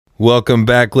Welcome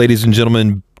back, ladies and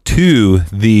gentlemen, to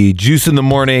the Juice in the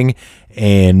Morning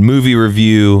and movie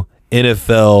review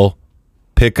NFL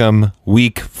Pick'em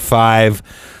Week 5.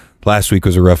 Last week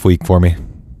was a rough week for me.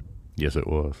 Yes, it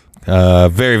was.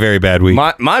 Very, very bad week.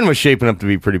 Mine was shaping up to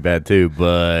be pretty bad too,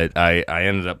 but I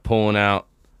ended up pulling out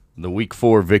the Week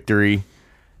 4 victory.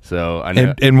 So I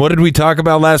know. And what did we talk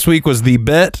about last week was the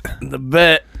bet? The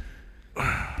bet.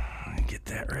 Get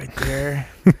that right there.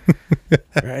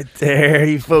 Right there.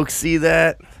 You folks see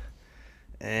that?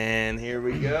 And here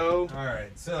we go. All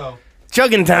right, so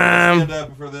Chugging time. stand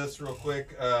up for this real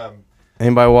quick.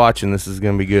 Anybody watching, this is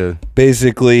going to be good.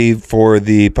 Basically, for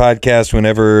the podcast,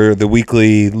 whenever the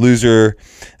weekly loser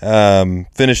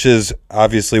finishes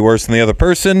obviously worse than the other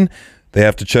person, they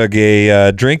have to chug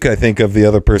a drink, I think, of the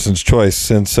other person's choice,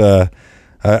 since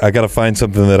I got to find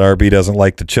something that RB doesn't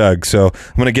like to chug. So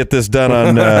I'm going to get this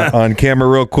done on camera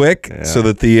real quick, so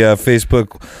that the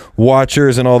Facebook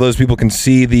watchers and all those people can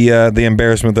see the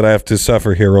embarrassment that I have to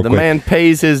suffer here real quick. The man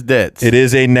pays his debts. It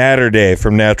is a Natter Day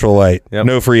from Natural Light. Yep.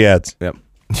 No free ads. Yep.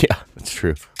 Yeah, that's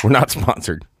true. We're not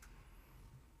sponsored.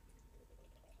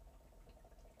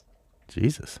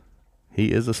 Jesus.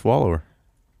 He is a swallower.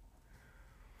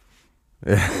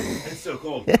 It's so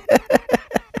cold.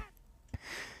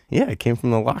 Yeah, it came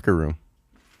from the locker room.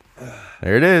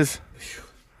 There it is.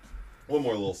 One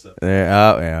more little sip. There,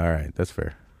 oh, yeah, all right. That's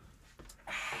fair.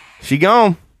 She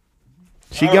gone.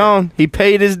 She gone. He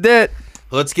paid his debt.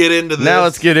 Let's get into this. Now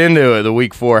let's get into it. The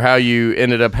Week 4, how you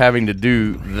ended up having to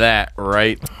do that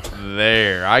right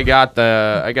there. I got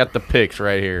the picks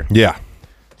right here. Yeah.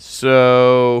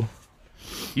 So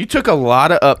you took a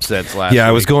lot of upsets last week. Yeah,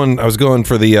 I was going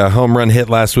for the home run hit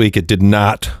last week. It did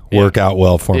not work out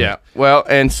well for me. Yeah. Well,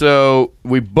 and so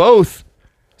we both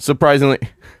surprisingly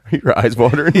are your eyes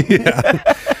watering?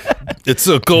 Yeah. It's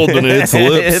so cold when it hits the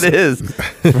lips. It is.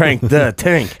 Frank the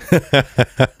Tank.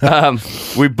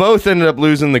 We both ended up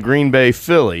losing the Green Bay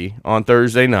Philly on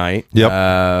Thursday night.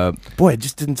 Yep. Boy, I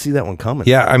just didn't see that one coming.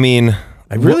 Yeah, I mean,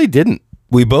 I really didn't.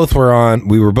 we were both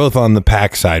on the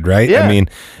pack side, right? Yeah. I mean,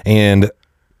 and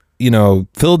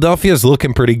Philadelphia's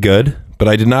looking pretty good, but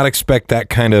I did not expect that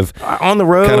kind of On the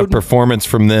road. performance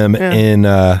from them in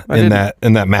that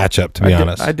matchup, to be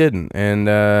honest. I didn't. And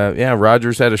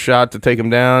Rodgers had a shot to take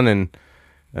him down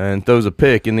and throws a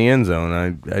pick in the end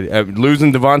zone. I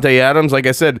losing Devontae Adams, like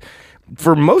I said,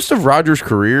 for most of Rodgers'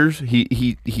 careers,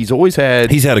 he's always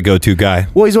had a go-to guy.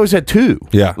 Well, he's always had two.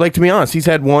 Yeah. Like, to be honest, he's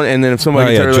had one, and then if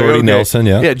somebody Jordy Nelson,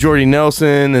 Yeah, Jordy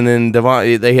Nelson, and then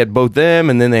they had both them,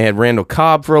 and then they had Randall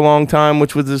Cobb for a long time,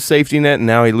 which was his safety net, and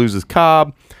now he loses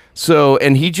Cobb. So,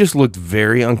 and he just looked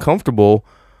very uncomfortable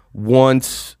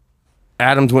once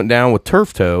Adams went down with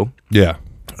turf toe. Yeah.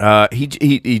 He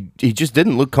just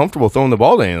didn't look comfortable throwing the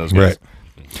ball to any of those guys. Right.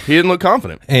 He didn't look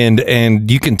confident. And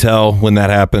you can tell when that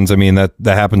happens. I mean, that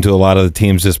happened to a lot of the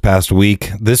teams this past week.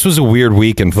 This was a weird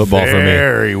week in football for me.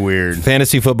 Very weird.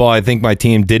 Fantasy football, I think my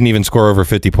team didn't even score over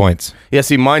 50 points. Yeah,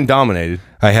 see, mine dominated.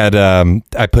 I had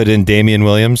I put in Damian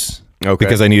Williams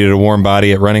because I needed a warm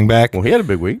body at running back. Well, he had a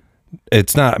big week.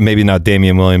 It's maybe not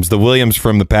Damian Williams. The Williams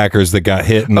from the Packers that got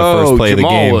hit in the first play of the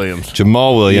game.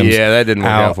 Jamal Williams. Yeah, that didn't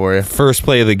work out for you. First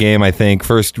play of the game, I think.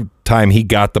 First time he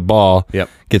got the ball. Yep.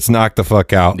 Gets knocked the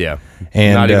fuck out. Yeah.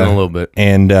 And, not even a little bit.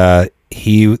 And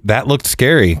that looked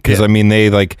scary because, I mean, they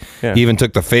he even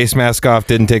took the face mask off,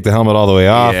 didn't take the helmet all the way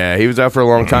off. Yeah, he was out for a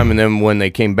long time, and then when they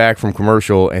came back from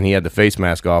commercial and he had the face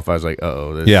mask off, I was like,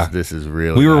 this is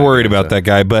real. We were worried about that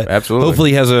guy, but absolutely. Hopefully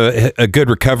he has a good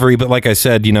recovery. But like I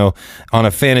said, on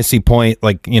a fantasy point,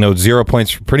 0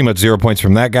 points, pretty much 0 points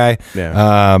from that guy.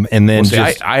 Yeah. And then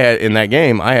I had in that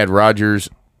game, I had Rodgers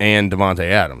and Devontae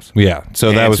Adams. Yeah,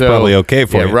 so that was probably okay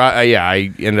for you.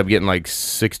 I ended up getting like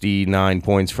 69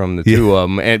 points from the two of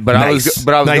them. I was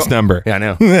nice number. Yeah, I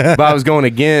know. But I was going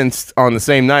against on the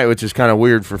same night, which is kind of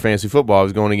weird for fantasy football. I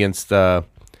was going against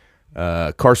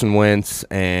Carson Wentz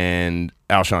and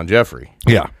Alshon Jeffrey.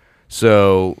 Yeah.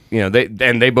 So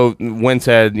they both Wentz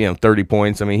had 30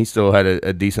 points. I mean, he still had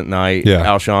a decent night. Yeah.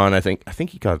 Alshon, I think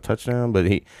he caught a touchdown, but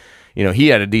he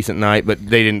had a decent night, but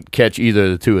they didn't catch either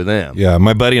of the two of them. Yeah,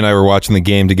 my buddy and I were watching the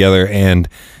game together, and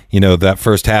that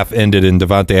first half ended, and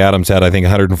Devontae Adams had, I think,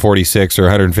 146 or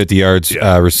 150 yards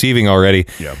receiving already.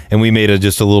 Yeah. And we made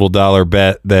just a little dollar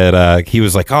bet that he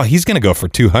was like, oh, he's going to go for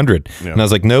 200. Yeah. And I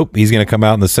was like, nope, he's going to come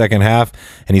out in the second half,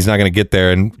 and he's not going to get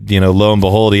there. And, lo and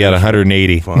behold, he had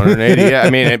 180. 180, yeah. I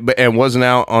mean, and wasn't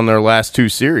out on their last two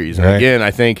series. And again,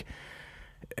 I think,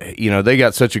 they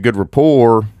got such a good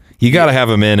rapport. You got to have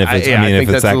him in if it's. I think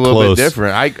if it's that's a little close. bit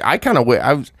different. I kind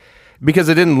of because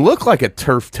it didn't look like a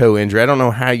turf toe injury. I don't know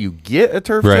how you get a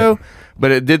turf toe,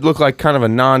 but it did look like kind of a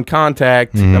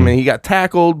non-contact. I mean, he got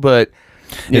tackled, but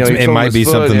it might be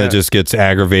something that just gets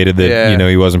aggravated that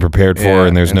he wasn't prepared for,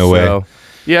 and there's no way.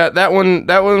 Yeah, that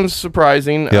one's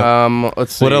surprising. Yep.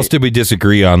 Let's see. What else did we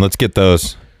disagree on? Let's get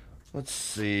those. Let's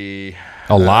see.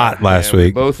 A lot last we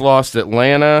week. both lost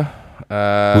Atlanta.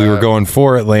 We were going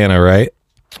for Atlanta, right?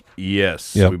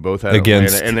 Yes. Yep. We both had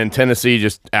Against Atlanta. And then Tennessee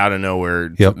just out of nowhere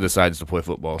decides to play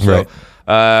football. So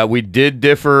we did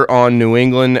differ on New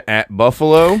England at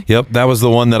Buffalo. Yep, that was the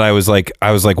one that I was like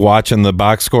watching the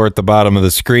box score at the bottom of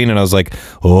the screen, and I was like,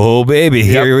 oh baby,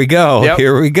 here we go. Yep.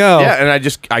 Here we go. Yeah,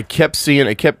 and I kept seeing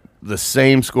it kept the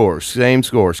same score, and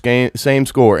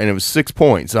it was 6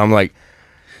 points. So I'm like,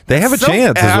 they have a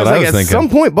chance, is what I was thinking. At some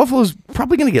point, Buffalo's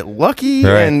probably going to get lucky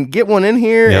and get one in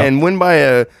here and win by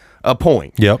a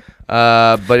point. Yep.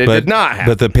 But it did not happen.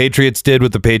 But the Patriots did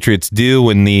what the Patriots do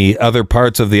when the other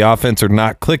parts of the offense are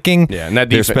not clicking. Yeah, and that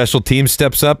their special team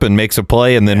steps up and makes a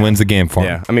play and then wins the game for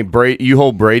them. Yeah, I mean, you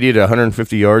hold Brady to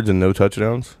 150 yards and no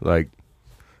touchdowns, like.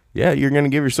 Yeah, you're going to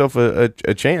give yourself a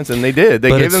chance, and they did. They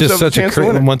gave themselves a chance to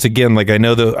win it. Once again, like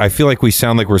I feel like we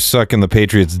sound like we're sucking the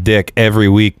Patriots' dick every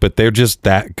week, but they're just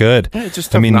that good. Yeah, it's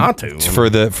just tough not to. For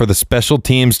the special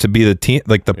teams to be the team,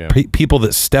 like the people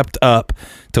that stepped up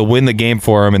to win the game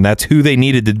for them, and that's who they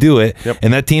needed to do it. Yep.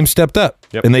 And that team stepped up,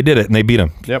 and they did it, and they beat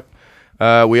them.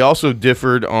 Yep. We also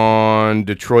differed on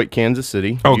Detroit, Kansas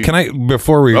City. Oh,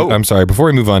 before we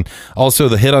move on. Also,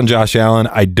 the hit on Josh Allen,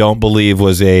 I don't believe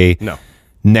was a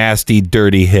nasty,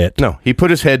 dirty hit. No, he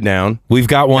put his head down. We've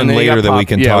got one later that we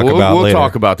can talk about later. We'll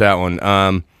talk about that one.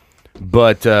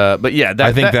 But yeah,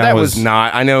 I think that was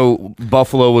not. I know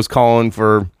Buffalo was calling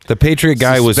for the Patriot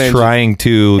guy suspension. Was trying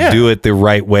to do it the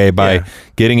right way by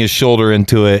getting his shoulder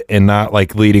into it and not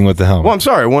like leading with the helmet. Well, I'm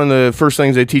sorry. One of the first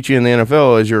things they teach you in the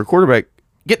NFL is you're a quarterback.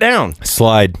 Get down,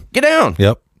 slide, get down.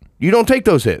 Yep. You don't take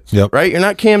those hits. Yep. Right. You're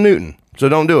not Cam Newton, so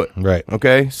don't do it. Right.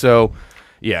 Okay. So.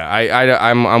 Yeah,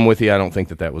 I'm with you. I don't think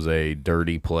that was a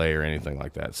dirty play or anything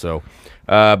like that. So,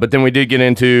 but then we did get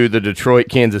into the Detroit,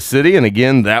 Kansas City, and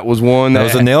again, that was one that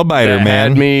was a nail biter,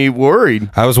 man. Had me worried.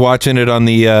 I was watching it on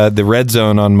the Red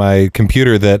Zone on my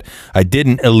computer that I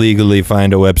didn't illegally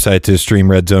find a website to stream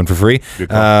Red Zone for free.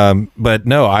 But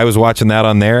no, I was watching that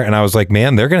on there, and I was like,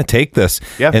 man, they're going to take this.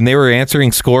 Yeah. And they were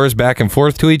answering scores back and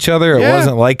forth to each other. It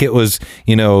wasn't like it was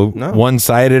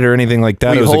one-sided or anything like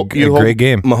that. It was a great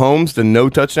game. Mahomes to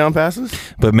no touchdown passes,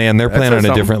 but man, they're playing on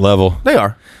a different level. They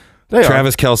are.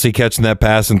 Travis Kelce catching that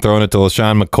pass and throwing it to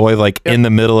LaShawn McCoy in the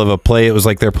middle of a play. It was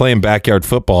like they're playing backyard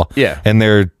football. Yeah, and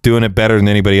they're doing it better than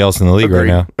anybody else in the league right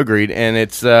now. Agreed. And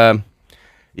it's I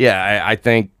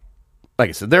think, like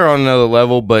I said, they're on another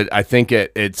level, but I think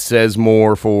it says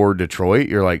more for Detroit.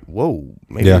 You're like, whoa,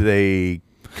 maybe they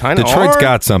kind of Detroit's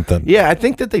got something. Yeah, I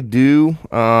think that they do.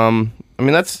 I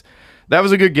mean, that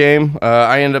was a good game.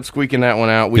 I ended up squeaking that one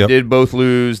out. We did both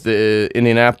lose the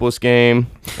Indianapolis game.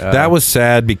 That was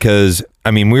sad because,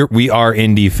 I mean, we are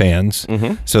Indy fans.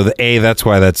 Mm-hmm. So that's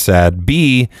why that's sad.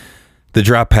 B, the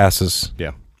drop passes.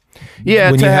 Yeah.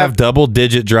 Yeah, when you have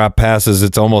double-digit drop passes,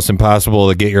 it's almost impossible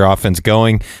to get your offense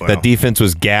going. Wow. That defense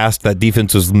was gassed. That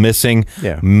defense was missing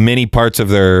many parts of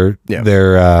their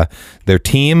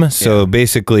team. So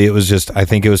basically, it was just. I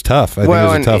think it was tough. I think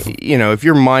it was tough. You know, if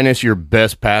you're minus your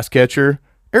best pass catcher,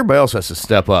 everybody else has to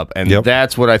step up, and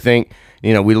that's what I think.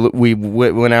 You know, we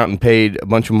went out and paid a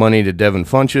bunch of money to Devin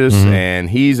Funchess, and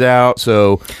he's out.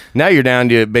 So now you're down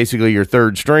to basically your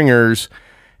third stringers,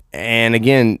 and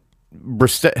again.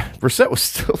 Brissett was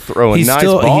still throwing nice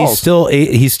balls.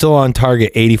 He's still on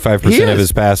target 85% of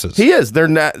his passes. He is. They're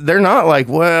not like,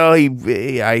 well,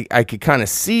 I could kind of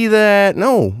see that.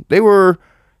 No, they were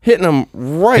hitting him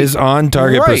right. His on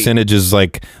target percentage is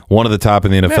like one of the top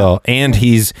in the NFL, and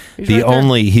he's the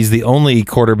only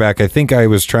quarterback. I think I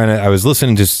was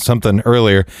listening to something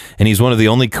earlier, and he's one of the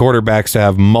only quarterbacks to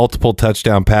have multiple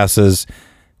touchdown passes.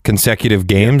 Consecutive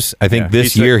games. I think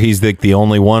this year he's the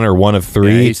only one or one of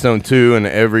three. Yeah, he's thrown 2 in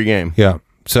every game. Yeah.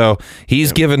 So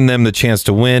he's given them the chance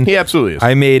to win. He absolutely is.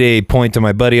 I made a point to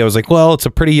my buddy. I was like, well, it's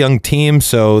a pretty young team,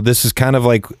 so this is kind of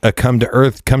like a come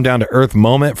down to earth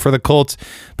moment for the Colts.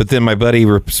 But then my buddy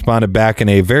responded back in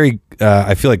a very,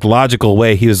 I feel like, logical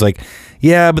way. He was like,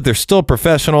 yeah, but they're still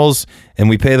professionals, and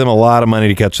we pay them a lot of money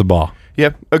to catch the ball.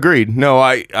 Yep, agreed. No,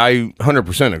 I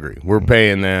 100% agree. We're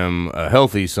paying them a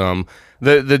healthy sum.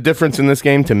 The difference in this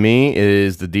game to me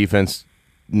is the defense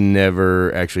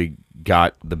never actually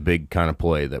got the big kind of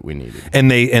play that we needed. And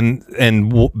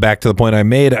back to the point I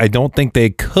made, I don't think they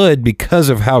could because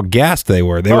of how gassed they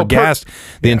were. They were gassed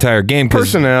the entire game.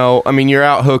 Personnel, I mean, you're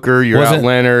out Hooker, you're out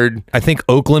Leonard. I think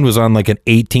Oakland was on like an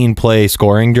 18-play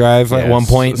scoring drive at one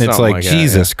point, and it's like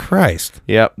Jesus Christ.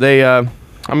 Yep. They,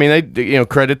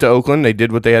 credit to Oakland. They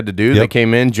did what they had to do. Yep. They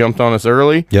came in, jumped on us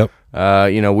early. Yep.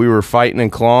 We were fighting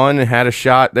and clawing and had a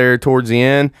shot there towards the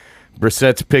end.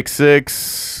 Brissett's pick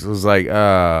six was like,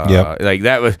 like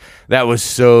that was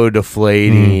so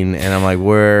deflating, and I'm like,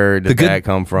 where did that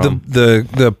come from?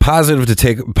 The positive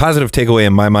takeaway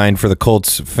in my mind for the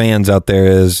Colts fans out there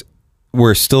is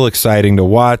we're still exciting to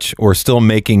watch. We're still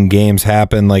making games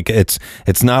happen. Like it's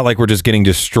not like we're just getting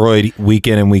destroyed week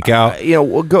in and week out.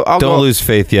 Don't lose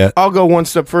faith yet. I'll go one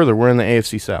step further. We're in the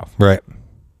AFC South, right?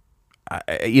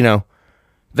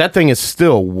 That thing is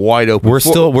still wide open. We're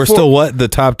still what, the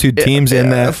top two teams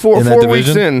in that four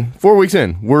division? 4 weeks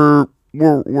in.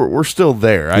 We're still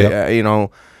there.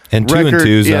 Yep. And 2-2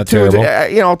 is not terrible.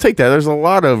 I'll take that. There's a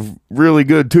lot of really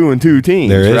good 2-2 teams.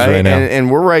 There is right now,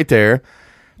 and we're right there.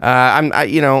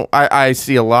 I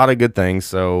see a lot of good things.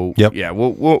 So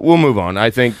we'll move on. I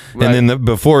think. And then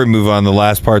before we move on, the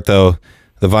last part though,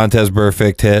 the Vontaze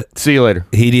Burfict hit. See you later.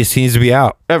 He just needs to be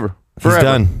out. Forever. He's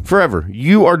done. Forever.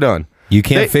 You are done. You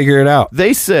can't figure it out.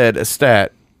 They said a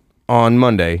stat on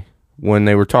Monday when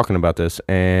they were talking about this,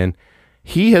 and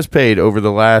he has paid over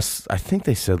the last, I think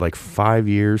they said like 5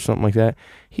 years, something like that.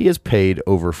 He has paid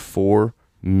over $4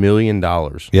 million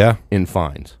in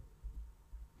fines.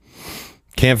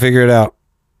 Can't figure it out.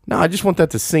 No, I just want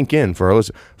that to sink in for our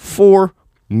listeners. $4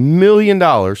 million.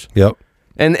 Yep.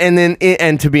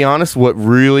 And to be honest, what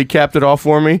really capped it off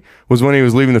for me was when he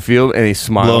was leaving the field and he's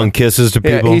smiling, blowing kisses to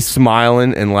people. Yeah, he's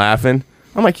smiling and laughing.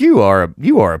 I'm like, you are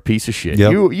a piece of shit.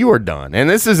 Yep. You are done. And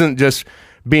this isn't just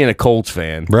being a Colts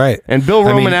fan, right? And Bill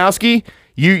Romanowski,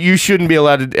 you shouldn't be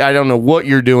allowed to. I don't know what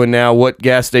you're doing now, what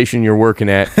gas station you're working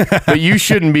at, but you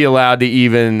shouldn't be allowed to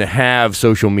even have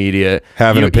social media,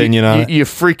 have an opinion on it. You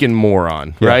freaking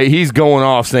moron, right? He's going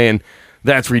off saying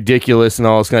that's ridiculous and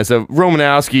all this kind of stuff.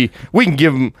 Romanowski, we can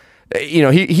give him,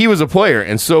 he was a player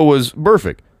and so was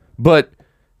Burfict, but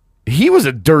he was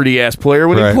a dirty ass player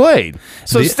when he played.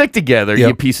 So stick together,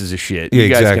 you pieces of shit. You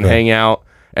guys can hang out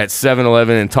at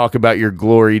 7-Eleven and talk about your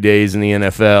glory days in the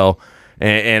NFL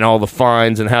and all the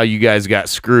fines and how you guys got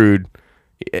screwed.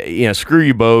 Screw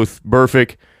you both.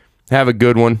 Burfict, have a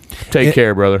good one. Take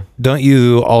care, brother. Don't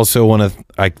you also want to,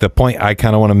 like, the point I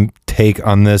kind of want to take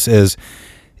on this is,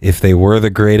 if they were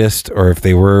the greatest or if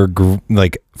they were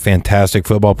fantastic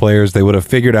football players, they would have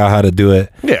figured out how to do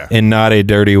it in not a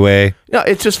dirty way. No,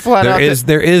 it's just flat out.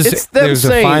 There's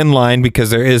a fine line,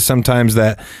 because there is sometimes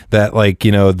that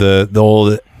the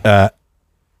old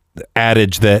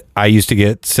adage that I used to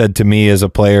get said to me as a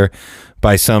player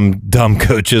by some dumb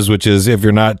coaches, which is, if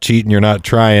you're not cheating, you're not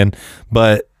trying.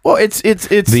 But it's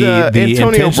the Antonio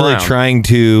intentionally Brown. Trying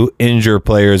to injure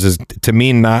players is, to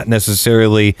me, not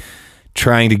necessarily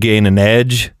trying to gain an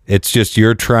edge. It's just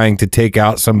you're trying to take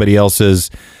out somebody else's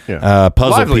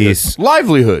puzzle piece,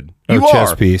 livelihood, or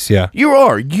chess piece. Yeah,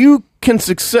 you can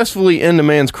successfully end a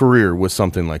man's career with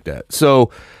something like that. So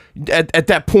at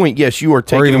that point, yes, you are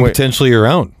taking or even away, potentially your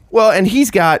own. Well, and he's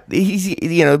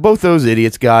both those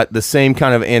idiots got the same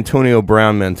kind of Antonio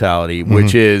Brown mentality,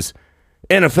 which is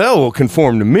NFL will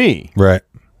conform to me. Right.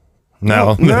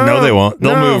 No, they won't.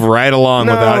 They'll move right along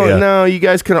without you. No, you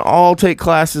guys can all take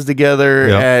classes together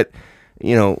at,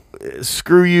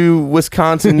 screw you,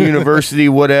 Wisconsin University,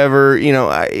 whatever.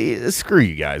 Screw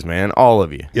you guys, man. All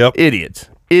of you. Yep.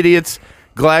 Idiots.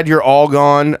 Glad you're all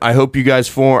gone. I hope you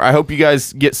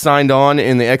guys get signed on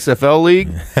in the XFL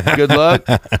league. Good luck.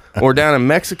 Or down in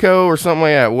Mexico or something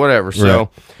like that. Whatever. Right. So,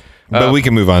 but we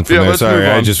can move on from there. Sorry,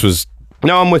 I just was.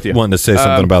 No, I'm with you. Wanting to say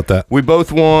something about that. We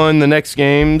both won the next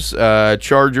games.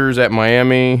 Chargers at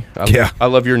Miami. I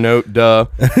love your note. Duh.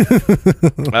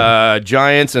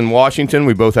 Giants and Washington.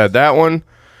 We both had that one.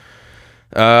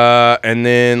 And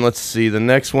then let's see, the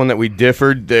next one that we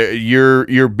differed.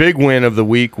 Your big win of the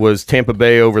week was Tampa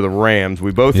Bay over the Rams.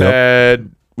 We both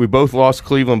lost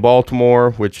Cleveland, Baltimore,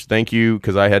 which thank you,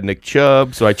 because I had Nick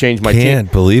Chubb, so I changed my team.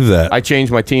 Can't believe that. I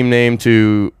changed my team name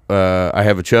to I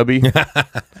have a Chubby.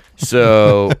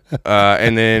 So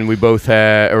and then we both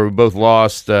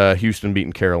lost Houston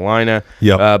beating Carolina.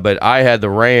 Yep. But I had the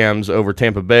Rams over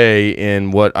Tampa Bay in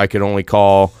what I could only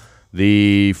call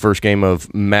the first game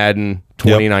of Madden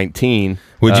 2019.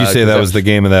 Would you say that was the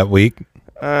game of that week?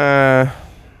 No.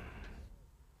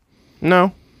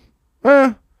 No.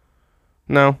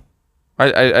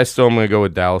 I still am going to go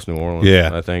with Dallas, New Orleans.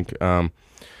 Yeah. I think.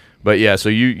 But yeah, so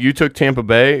you took Tampa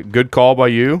Bay. Good call by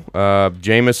you.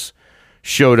 Jameis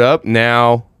showed up.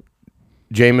 Now,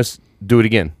 Jameis, do it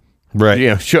again. Right. You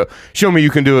know, show me you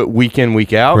can do it week in,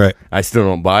 week out. Right. I still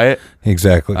don't buy it.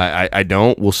 Exactly. I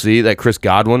don't. We'll see. That Chris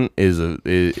Godwin is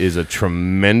a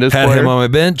tremendous Had player. him on my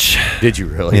bench. Did you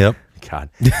really? Yep. God.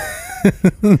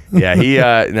 Yeah,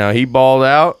 he balled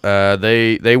out.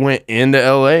 They went into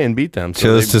LA and beat them. So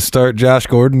Chose to start Josh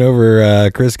Gordon over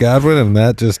Chris Godwin, and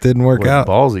that just didn't work out.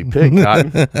 Ballsy pick,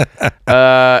 Cotton.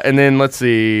 And then let's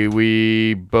see.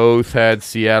 We both had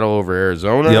Seattle over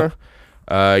Arizona. Yep.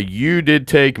 You did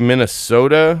take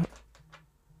Minnesota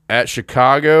at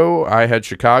Chicago. I had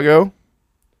Chicago.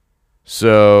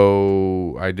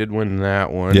 So I did win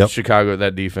that one. Yep. Chicago,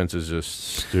 that defense is just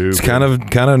stupid. It's kind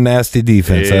of nasty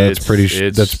defense. That's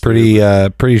pretty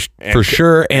for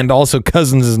sure. And also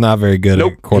Cousins is not very good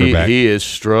at quarterback. He is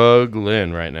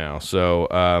struggling right now.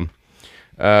 So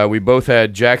we both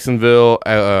had Jacksonville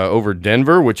over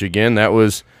Denver, which again that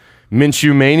was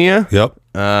Minshew mania. Yep.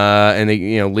 And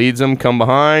he leads them, come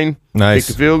behind, Nice.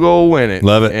 kick the field goal, win it.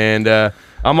 Love it. And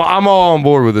I'm all on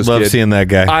board with this Love kid. seeing that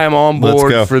guy. I am on Let's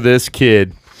board go. for this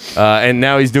kid. And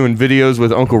now he's doing videos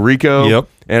with Uncle Rico. Yep.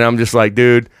 And I'm just like,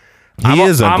 dude, He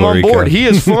is I'm Uncle on Rico. board. He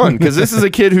is fun because this is a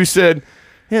kid who said,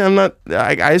 yeah,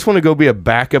 I just want to go be a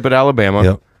backup at Alabama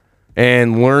Yep.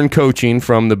 and learn coaching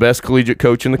from the best collegiate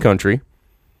coach in the country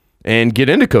and get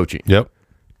into coaching. Yep.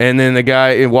 And then the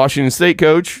guy in Washington State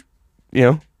coach,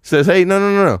 says, hey,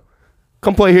 no.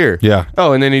 Come play here. Yeah.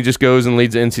 Oh, and then he just goes and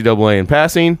leads the NCAA in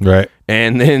passing. Right.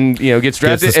 And then, gets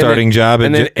drafted. Gets the starting job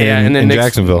in Nick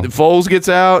Jacksonville. Foles gets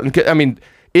out. And I mean,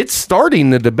 it's starting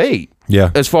the debate.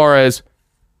 Yeah. As far as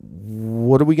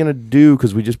what are we going to do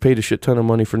because we just paid a shit ton of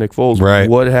money for Nick Foles. Right.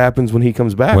 What happens when he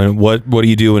comes back? What do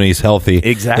you do when he's healthy?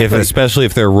 Exactly. Especially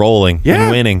if they're rolling Yeah.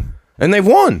 and winning. And they've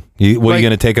won. Are you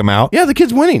going to take him out? Yeah, the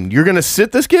kid's winning. You're going to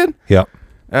sit this kid? Yep.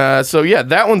 So, yeah,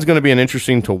 that one's going to be an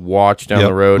interesting to watch down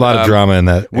the road. A lot of drama in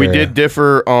that We area. did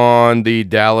differ on the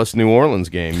Dallas-New Orleans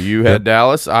game. You had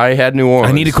Dallas. I had New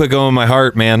Orleans. I need to quit going in my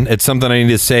heart, man. It's something I need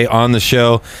to say on the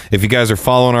show. If you guys are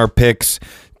following our picks,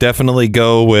 definitely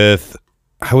go with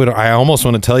I almost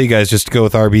want to tell you guys just to go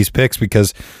with RB's picks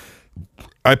because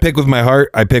I pick with my heart.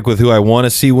 I pick with who I want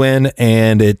to see win,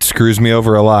 and it screws me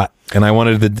over a lot. And I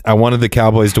wanted the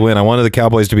Cowboys to win. I wanted the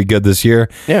Cowboys to be good this year.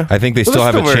 Yeah. I think they still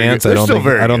have a chance. I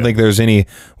don't think there's any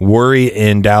worry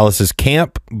in Dallas's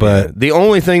camp, but the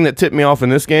only thing that tipped me off in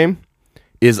this game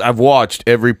is I've watched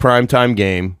every primetime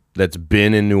game that's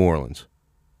been in New Orleans.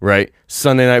 Right?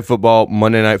 Sunday Night Football,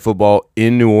 Monday Night Football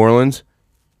in New Orleans.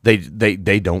 They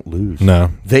don't lose.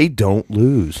 No. They don't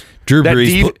lose. Drew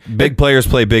Brees, big players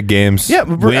play big games. Yeah,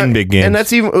 win big games. And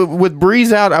that's even with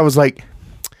Brees out, I was like,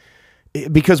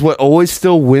 because what always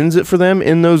still wins it for them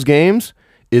in those games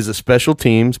is a special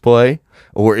teams play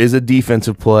or is a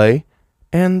defensive play.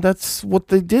 And that's what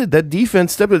they did. That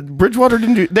defense Bridgewater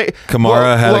didn't do.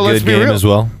 Kamara had a good game as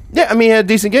well. Yeah, I mean, he had a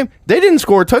decent game. They didn't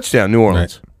score a touchdown, New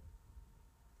Orleans. Right.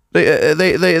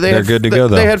 They're good to go,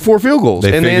 though. They had 4 field goals.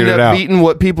 They and they figured ended it up out. beating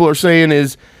what people are saying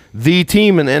is the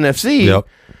team in the NFC.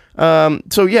 Yep.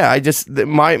 So, yeah,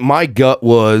 my gut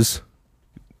was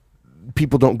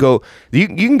people don't go. You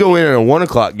can go in at a 1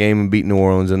 o'clock game and beat New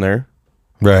Orleans in there.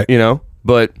 Right.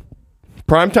 But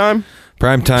primetime,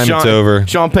 it's over.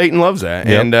 Sean Payton loves that.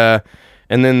 Yep.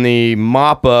 And then the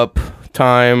mop-up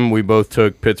time, we both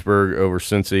took Pittsburgh over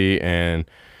Cincy, and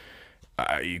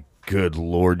good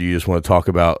Lord, you just want to talk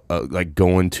about like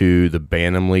going to the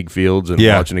Bantam League fields and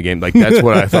watching a game. Like, that's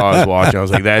what I thought I was watching. I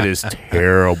was like, that is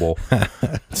terrible.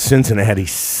 Cincinnati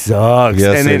sucks.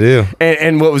 Yes, they do.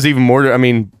 And what was even more, I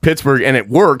mean, Pittsburgh, and it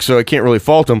worked, so I can't really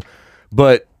fault them,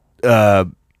 but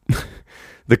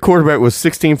the quarterback was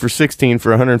 16 for 16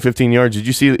 for 115 yards. Did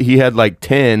you see that he had like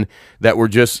 10 that were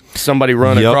just somebody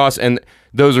run across, and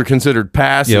those are considered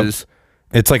passes? Yep.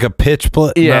 It's like a pitch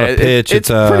play. Yeah, not a pitch. It's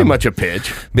pretty much a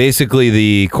pitch. Basically,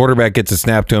 the quarterback gets a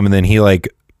snap to him, and then he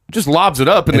just lobs it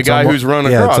up, and the guy who's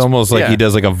running across. Yeah, it's almost like he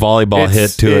does like a volleyball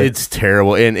hit to it. It's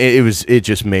terrible, and it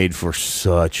just made for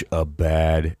such a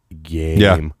bad game.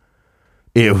 Yeah.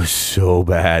 It was so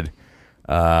bad,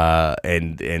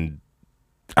 and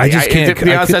I just can't. To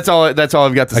be honest, that's all I've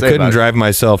got to say. I couldn't about it. drive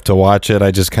myself to watch it.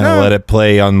 I just kind of let it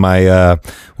play on my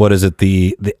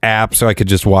the app, so I could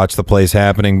just watch the plays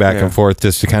happening back and forth,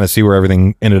 just to kind of see where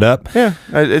everything ended up. Yeah,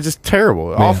 it's just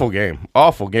terrible, awful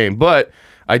game. But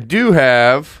I do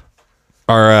have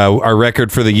our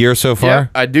record for the year so far. Yeah,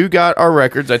 I do got our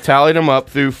records. I tallied them up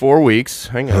through 4 weeks.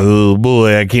 Hang on. Oh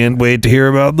boy, I can't wait to hear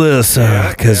about this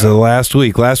because last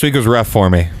week was rough for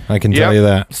me. I can tell you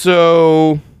that.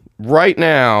 So right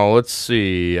now, let's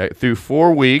see. Through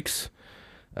 4 weeks,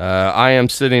 I am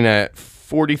sitting at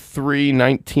 43,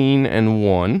 19, and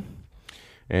 1.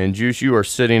 And Juice, you are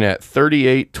sitting at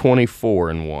 38, 24,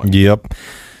 and 1. Yep.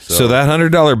 So that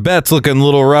 $100 bet's looking a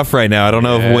little rough right now. I don't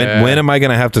know if when am I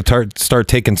going to have to start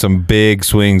taking some big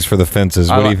swings for the fences?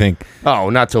 What do you think? Oh,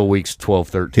 not till weeks 12,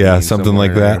 13. Yeah, something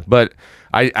like that. But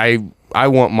I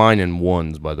want mine in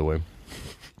ones, by the way.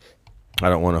 I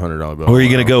don't want a $100 bill. Where are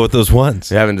you going to go with those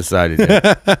ones? I haven't decided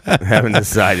yet.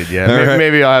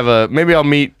 Maybe maybe I'll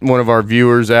meet one of our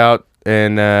viewers out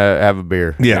and have a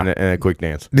beer and a quick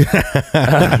dance.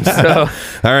 All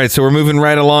right, so we're moving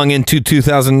right along into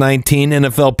 2019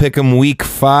 NFL Pick'em Week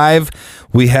 5.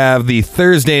 We have the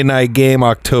Thursday night game,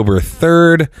 October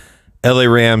 3rd, LA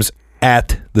Rams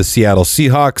at the Seattle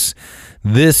Seahawks.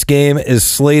 This game is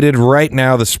slated right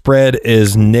now. The spread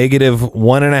is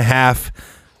 -1.5.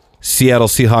 Seattle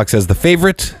Seahawks as the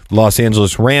favorite. Los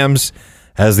Angeles Rams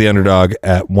as the underdog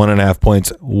at 1.5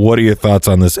 points. What are your thoughts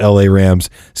on this LA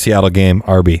Rams Seattle game,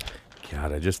 RB?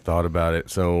 God, I just thought about it.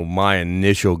 So my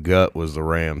initial gut was the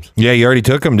Rams. Yeah, you already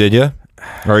took them, did you?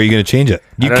 Or are you going to change it?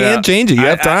 You can't change it. You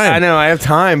have time. I know, I have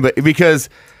time, but because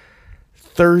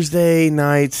Thursday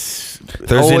nights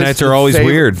are always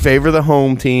weird. Favor the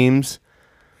home teams.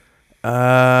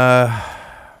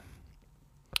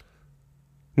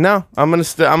 No, I'm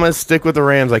gonna stick with the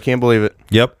Rams. I can't believe it.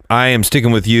 Yep, I am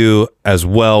sticking with you as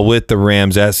well with the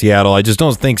Rams at Seattle. I just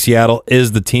don't think Seattle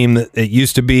is the team that it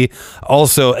used to be.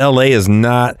 Also, LA is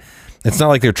not. It's not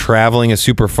like they're traveling a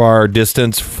super far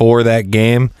distance for that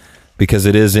game because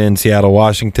it is in Seattle,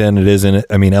 Washington. It is in.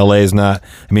 I mean, LA is not.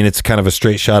 I mean, it's kind of a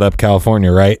straight shot up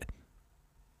California, right?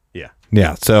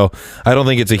 Yeah, so I don't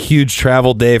think it's a huge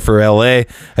travel day for LA. I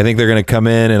think they're going to come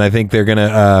in, and I think they're going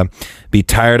to be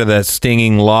tired of that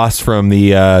stinging loss from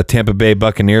the Tampa Bay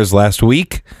Buccaneers last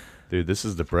week. Dude, this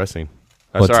is depressing.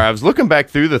 Sorry, I was looking back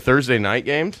through the Thursday night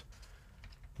games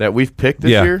that we've picked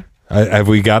this year. Have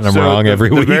we gotten them wrong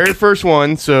every week? The very first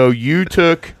one, so you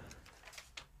took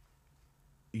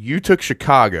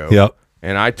Chicago. Yep.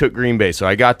 And I took Green Bay, so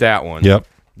I got that one. Yep.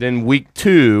 Then week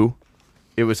 2...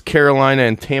 it was Carolina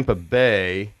and Tampa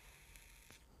Bay,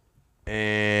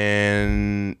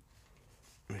 and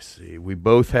let me see. We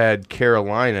both had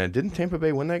Carolina. Didn't Tampa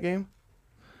Bay win that game?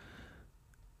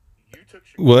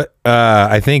 What?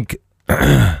 I think.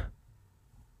 Did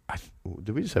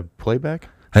we just have playback?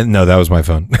 No, that was my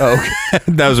phone. Oh, okay.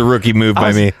 That was a rookie move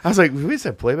by me. I was like, did we just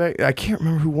have playback? I can't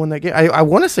remember who won that game. I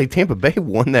want to say Tampa Bay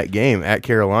won that game at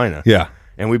Carolina. Yeah.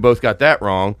 And we both got that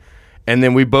wrong. And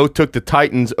then we both took the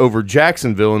Titans over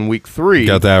Jacksonville in week 3.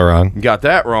 Got that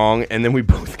wrong. And then we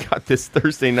both got this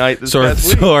Thursday night this past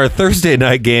week. So our Thursday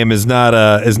night game is not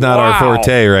our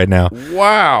forte right now.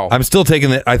 Wow. I'm still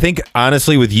taking it. I think,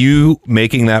 honestly, with you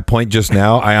making that point just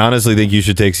now, I honestly think you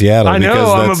should take Seattle. I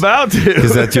know, I'm about to.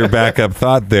 Because that's your backup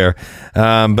thought there.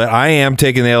 But I am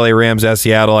taking the LA Rams at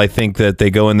Seattle. I think that they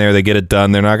go in there, they get it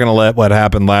done. They're not going to let what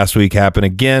happened last week happen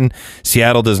again.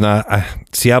 Seattle doesn't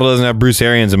have Bruce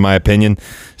Arians, in my opinion.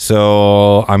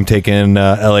 So I'm taking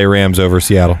LA Rams over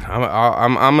Seattle.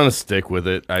 I'm going to stick with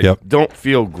it. I don't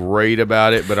feel great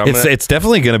about it, but it's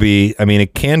definitely going to be. I mean,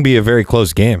 it can be a very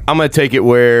close game. I'm going to take it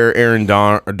where Aaron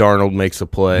Darnold makes a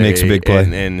big play,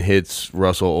 and hits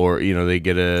Russell, or they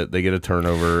get a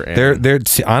turnover. And they're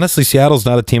honestly, Seattle's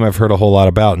not a team I've heard a whole lot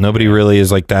about. Nobody really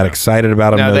is like that excited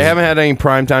about them. No, they haven't had any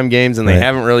primetime games, and they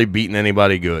haven't really beaten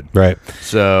anybody good. Right.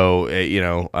 So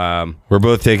we're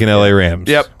both taking LA Rams.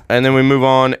 Yep. And then we move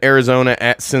on, Arizona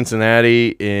at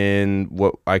Cincinnati in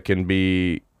what I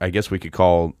guess we could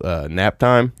call nap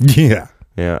time. Yeah.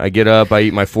 Yeah, I get up, I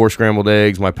eat my 4 scrambled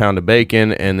eggs, my pound of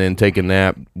bacon, and then take a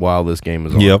nap while this game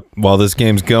is on. Yep, while this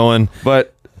game's going.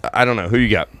 But I don't know. Who you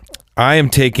got? I am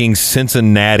taking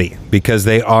Cincinnati because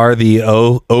they are the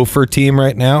Ofer team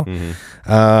right now.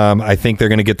 Mm-hmm. I think they're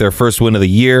going to get their first win of the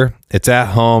year. It's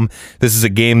at home. This is a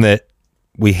game that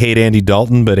we hate Andy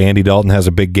Dalton, but Andy Dalton has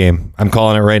a big game. I'm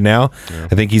calling it right now. Yeah.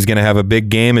 I think he's going to have a big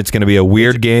game. It's going to be a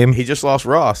weird game. He just lost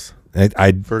Ross.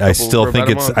 I still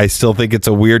think it's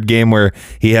a weird game where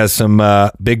he has some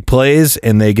big plays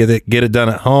and they get it done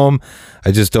at home.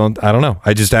 I don't know.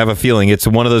 I just have a feeling. It's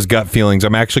one of those gut feelings.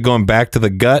 I'm actually going back to the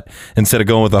gut instead of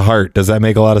going with the heart. Does that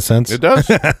make a lot of sense? It does.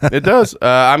 It does.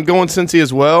 I'm going Cincy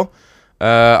as well.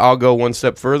 I'll go one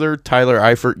step further. Tyler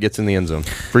Eifert gets in the end zone.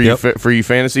 For you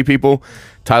fantasy people,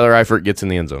 Tyler Eifert gets in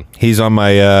the end zone. He's on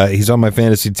my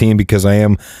fantasy team because I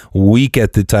am weak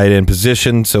at the tight end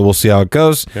position, so we'll see how it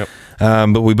goes. Yep.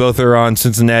 But we both are on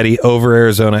Cincinnati over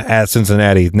Arizona at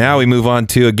Cincinnati. Now we move on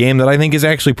to a game that I think is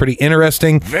actually pretty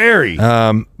interesting. Very.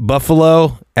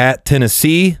 Buffalo at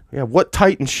Tennessee. Yeah, what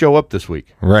Titans show up this week?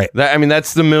 Right.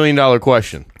 That's the $1 million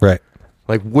question. Right.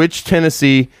 Like which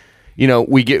Tennessee,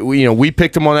 we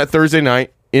picked them on that Thursday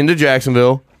night into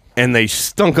Jacksonville, and they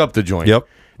stunk up the joint. Yep.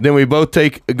 Then we both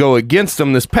go against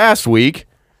them this past week,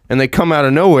 and they come out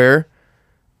of nowhere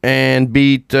and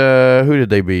beat. Who did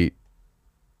they beat?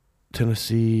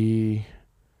 Tennessee.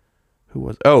 Who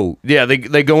was? Oh, yeah.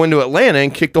 They go into Atlanta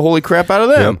and kick the holy crap out of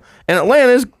them. Yep. And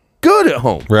Atlanta's good at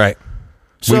home. Right.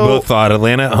 So, we both thought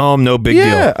Atlanta at home, no big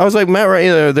yeah, deal. I was like, Matt,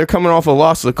 right? They're coming off a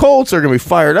loss to the Colts. They're going to be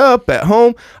fired up at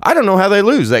home. I don't know how they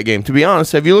lose that game, to be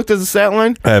honest. Have you looked at the stat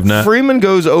line? I have not. Freeman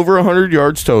goes over 100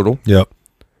 yards total. Yep.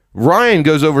 Ryan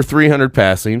goes over 300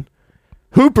 passing.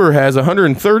 Hooper has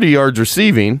 130 yards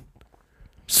receiving.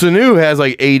 Sanu has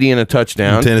like 80 and a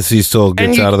touchdown. Tennessee still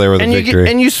gets out of there with a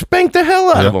victory. And you spank the hell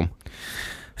out of them.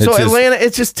 So Atlanta,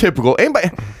 it's just typical. Anybody,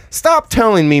 stop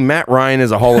telling me Matt Ryan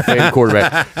is a Hall of Fame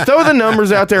quarterback. Throw the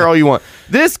numbers out there all you want.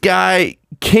 This guy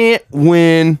can't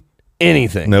win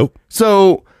anything. Nope.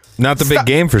 So not the big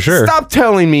game for sure. Stop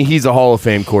telling me he's a Hall of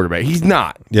Fame quarterback. He's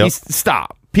not. Yep.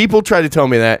 Stop. People try to tell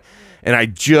me that, and I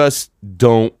just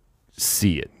don't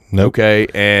see it. Nope. Okay,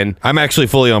 and I'm actually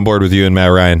fully on board with you and Matt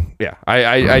Ryan. yeah,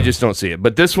 I just don't see it.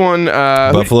 But this one,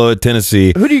 Buffalo at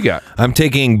Tennessee. Who do you got? I'm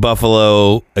taking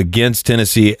Buffalo against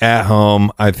Tennessee at home.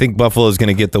 I think Buffalo is going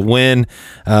to get the win.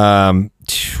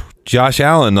 Josh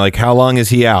Allen, like how long is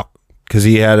he out? Because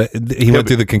he went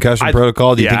through the concussion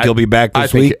protocol. Do you think he'll be back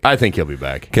this week? I think he'll be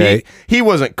back. Okay. He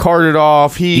wasn't carted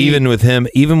off. Even with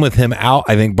him out,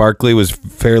 I think Barkley was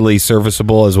fairly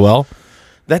serviceable as well.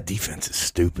 That defense is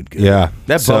stupid good. Yeah.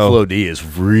 That Buffalo D is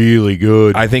really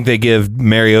good. I think they give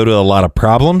Mariota a lot of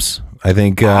problems. I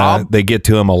think they get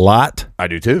to him a lot. I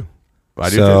do too.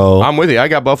 So- I'm with you. I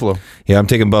got Buffalo. Yeah, I'm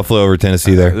taking Buffalo over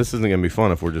Tennessee there. This isn't going to be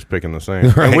fun if we're just picking the same.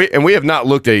 Right. And we have not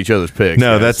looked at each other's picks.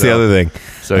 No, that's the other thing.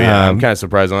 So, yeah, I'm kind of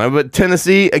surprised on that. But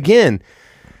Tennessee, again,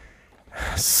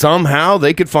 somehow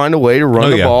they could find a way to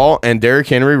run the ball, and Derrick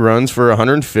Henry runs for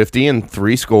 150 and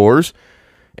 3 scores,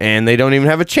 and they don't even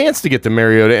have a chance to get to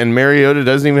Mariota, and Mariota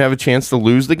doesn't even have a chance to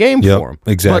lose the game for him.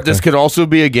 Exactly. But this could also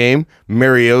be a game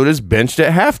Mariota's benched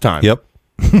at halftime. Yep.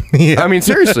 I mean,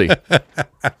 seriously,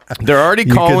 they're already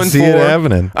calling see for it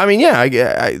happening. I mean,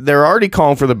 yeah, they're already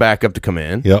calling for the backup to come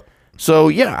in. Yep. So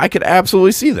yeah, I could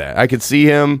absolutely see that. I could see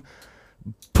him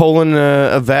pulling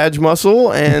a vag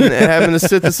muscle and having to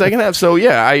sit the second half. So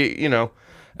yeah,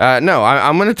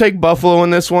 I'm going to take Buffalo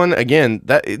in this one. Again,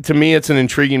 that to me, it's an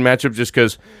intriguing matchup just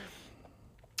because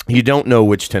you don't know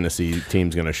which Tennessee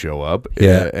team's going to show up.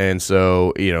 Yeah, and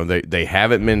so they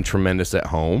haven't been tremendous at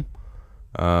home.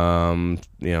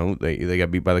 They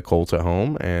got beat by the Colts at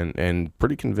home and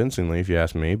pretty convincingly, if you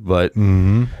ask me. But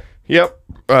yep.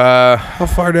 How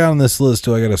far down this list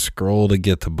do I got to scroll to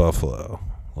get to Buffalo?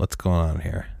 What's going on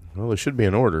here? Well, it should be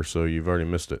in order, so you've already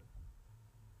missed it.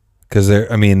 Because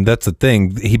that's the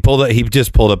thing. He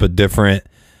just pulled up a different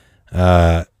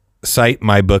site,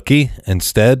 MyBookie,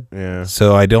 instead. Yeah.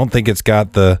 So I don't think it's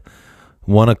got the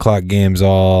 1:00 games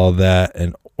all that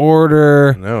in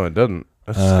order. No, it doesn't.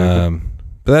 That's stupid.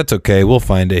 But that's okay. We'll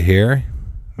find it here.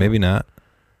 Maybe not.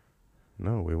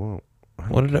 No, we won't.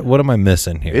 What am I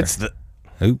missing here? It's the.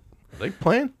 Oop. Are they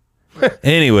playing?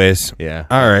 Anyways. Yeah.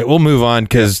 All right. We'll move on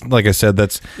because, like I said,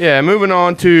 that's moving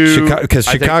on to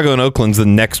Chicago and Oakland's the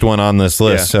next one on this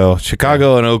list. Yeah. So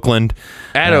Chicago and Oakland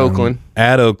at Oakland.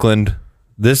 At Oakland.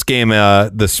 This game,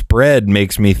 the spread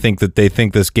makes me think that they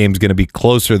think this game's going to be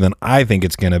closer than I think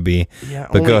it's going to be. Yeah.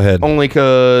 But go ahead. Only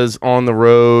because on the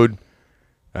road.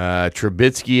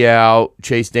 Trubisky out.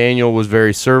 Chase Daniel was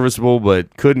very serviceable,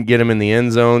 but couldn't get him in the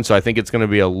end zone. So I think it's going to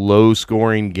be a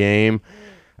low-scoring game.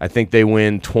 I think they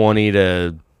win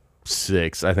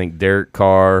 20-6. I think Derek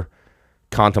Carr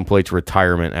contemplates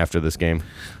retirement after this game.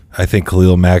 I think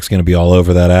Khalil Mack's going to be all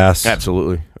over that ass.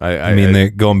 Absolutely. I mean, they're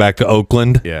going back to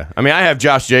Oakland. Yeah. I mean, I have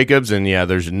Josh Jacobs, and yeah,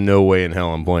 there's no way in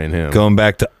hell I'm playing him. Going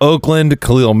back to Oakland,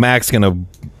 Khalil Mack's going to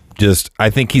I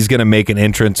think he's going to make an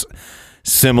entrance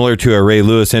similar to a Ray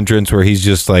Lewis entrance where he's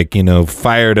just like,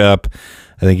 fired up.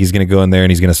 I think he's going to go in there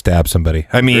and he's going to stab somebody.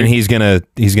 I mean, he's going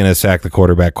to sack the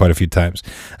quarterback quite a few times.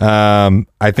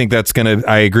 I think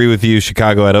I agree with you.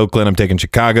 Chicago at Oakland. I'm taking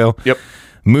Chicago. Yep.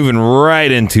 Moving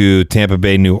right into Tampa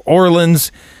Bay, New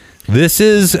Orleans. This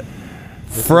is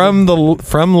from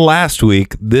last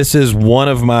week. This is one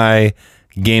of my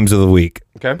games of the week.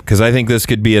 Okay. Because I think this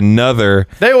could be another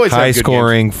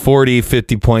high-scoring 40,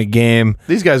 50-point game.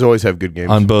 These guys always have good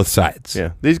games. On both sides.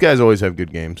 Yeah. These guys always have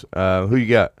good games. Who you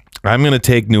got? I'm going to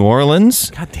take New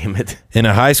Orleans. God damn it. In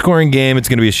a high-scoring game. It's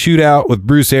going to be a shootout with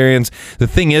Bruce Arians. The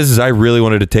thing is I really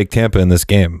wanted to take Tampa in this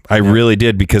game. I really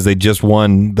did, because they just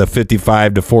won the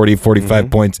 55 to 40,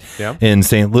 45 points in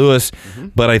St. Louis.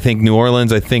 But I think New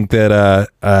Orleans, I think that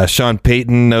Sean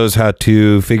Payton knows how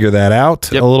to figure that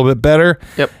out a little bit better.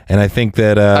 And I think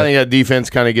that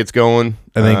defense kind of gets going.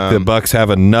 I think the Bucks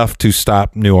have enough to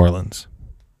stop New Orleans.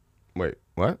 Wait,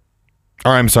 what?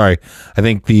 Or I'm sorry. I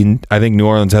think New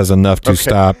Orleans has enough to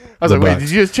stop. I was like, wait, did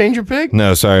you just change your pick?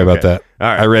 No, sorry about that. All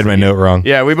right, I read my note wrong.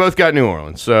 Yeah, we both got New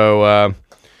Orleans. So I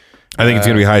think it's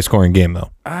going to be a high scoring game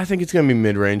though. I think it's going to be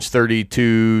mid-range,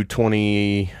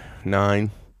 32-29,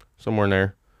 somewhere in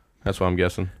there. That's what I'm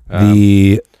guessing.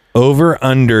 The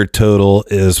over-under total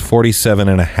is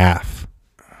 47.5.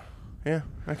 Yeah,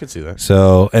 I could see that.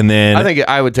 So, and then I think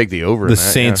I would take the over. The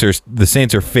Saints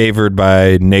are favored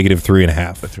by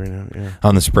 -3.5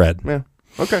 on the spread. Yeah.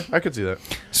 Okay, I could see that.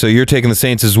 So you're taking the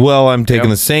Saints as well. I'm taking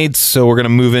the Saints. So we're going to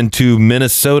move into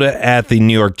Minnesota at the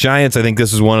New York Giants. I think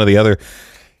this is one of the other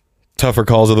tougher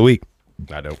calls of the week.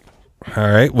 I don't. All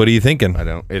right, what are you thinking? I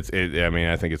don't. I mean,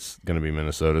 I think it's going to be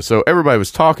Minnesota. So everybody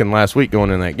was talking last week going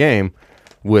in that game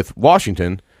with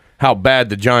Washington how bad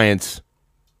the Giants'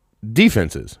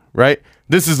 defense is, right?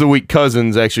 This is the week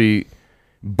Cousins actually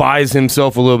buys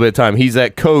himself a little bit of time. He's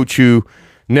that coach who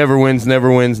never wins, and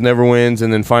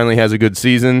then finally has a good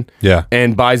season. Yeah.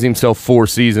 And buys himself 4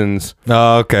 seasons.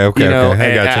 Oh, okay. I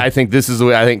gotcha. I think this is the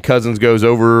way. I think Cousins goes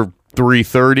over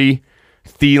 330.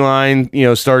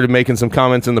 Thielen, started making some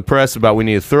comments in the press about we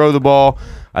need to throw the ball.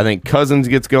 I think Cousins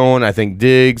gets going. I think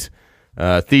Diggs,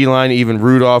 Thielen, even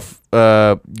Rudolph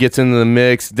gets into the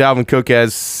mix. Dalvin Cook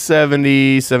has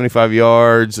 70, 75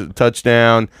 yards, a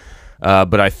touchdown.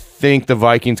 But I think the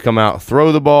Vikings come out,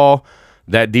 throw the ball.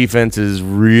 That defense is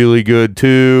really good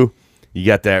too. You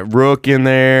got that Rook in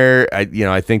there.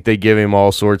 I think they give him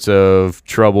all sorts of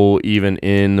trouble even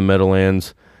in the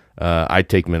Meadowlands. I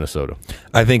take Minnesota.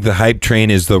 I think the hype train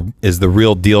is the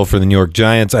real deal for the New York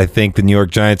Giants. I think the New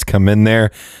York Giants come in there.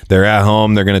 They're at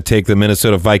home. They're going to take the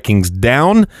Minnesota Vikings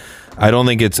down. I don't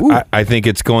think it's. I think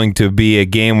it's going to be a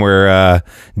game where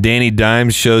Danny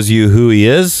Dimes shows you who he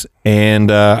is,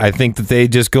 and I think that they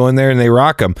just go in there and they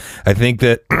rock him. I think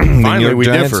that finally we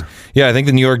differ. Yeah, I think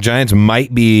the New York Giants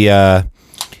might be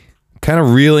kind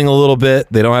of reeling a little bit.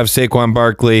 They don't have Saquon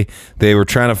Barkley. They were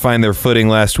trying to find their footing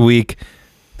last week.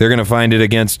 They're going to find it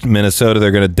against Minnesota. They're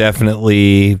going to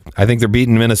definitely. I think they're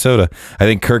beating Minnesota. I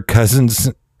think Kirk Cousins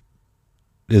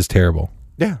is terrible.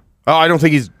 Yeah. Oh, I don't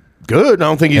think he's good. I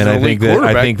don't think he's an elite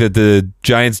quarterback. I think that the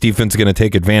Giants defense is going to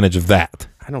take advantage of that.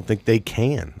 I don't think they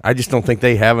can. I just don't think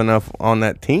they have enough on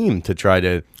that team to try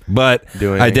to do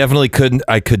anything. I definitely couldn't.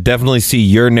 I could definitely see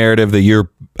your narrative that you're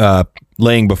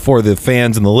laying before the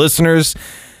fans and the listeners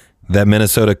that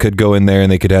Minnesota could go in there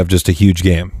and they could have just a huge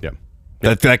game. Yeah.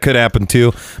 That could happen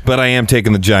too, but I am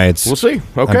taking the Giants. We'll see.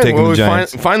 Okay, I'm taking the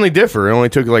Giants. Finally differ. It only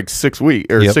took like 6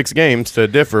 weeks or 6 games to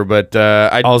differ, but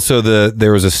also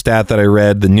there was a stat that I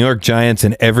read: the New York Giants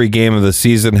in every game of the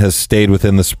season has stayed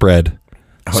within the spread,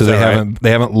 so they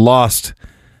haven't lost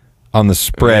on the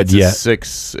spread yet. It's a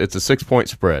 6-point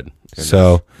spread.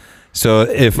 So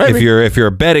if you're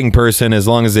a betting person, as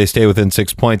long as they stay within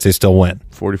 6 points, they still win.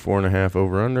 44.5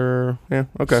 over under. Yeah,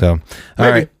 okay. So all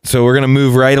right. So we're gonna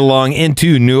move right along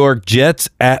into New York Jets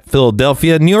at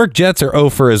Philadelphia. New York Jets are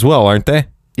 0-for as well, aren't they?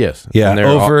 Yes. Yeah, and they're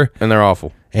 0-for. And they're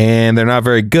awful. And they're not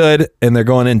very good, and they're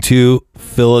going into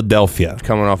Philadelphia.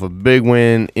 Coming off a big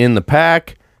win in the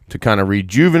pack to kind of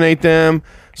rejuvenate them.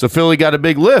 So Philly got a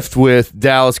big lift with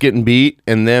Dallas getting beat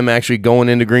and them actually going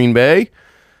into Green Bay.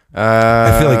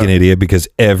 I feel like an idiot because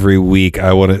every week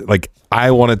I want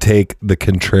to take the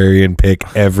contrarian pick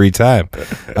every time.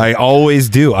 I always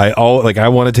do. I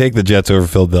want to take the Jets over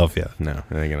Philadelphia. No,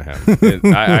 it ain't gonna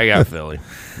happen. I got Philly.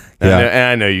 Yeah, and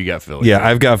I know you got Philly. Yeah,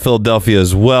 I've got Philadelphia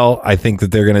as well. I think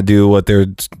that they're gonna do what they're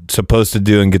supposed to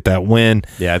do and get that win.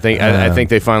 Yeah, I think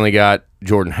they finally got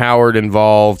Jordan Howard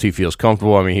involved. He feels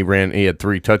comfortable. I mean, he had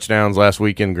 3 touchdowns last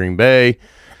week in Green Bay.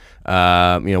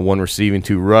 1 receiving,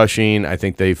 2 rushing. I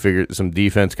think they figured some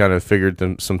defense kind of figured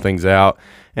some things out.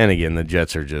 And again, the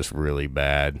Jets are just really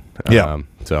bad. Yeah.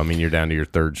 So I mean, you're down to your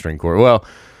 3rd string quarter. Well,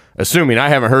 assuming I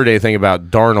haven't heard anything about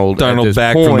Darnold. Darnold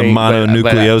back from the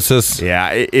mononucleosis.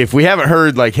 Yeah. If we haven't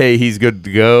heard like, hey, he's good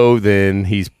to go, then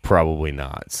he's probably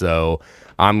not. So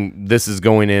this is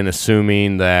going in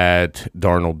assuming that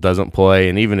Darnold doesn't play,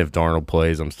 and even if Darnold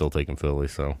plays, I'm still taking Philly.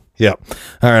 So. Yep.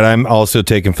 All right. I'm also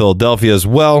taking Philadelphia as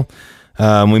well.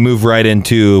 We move right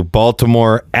into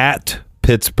Baltimore at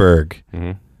Pittsburgh.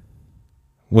 Mm-hmm.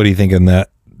 What do you think in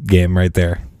that game right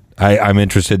there? I'm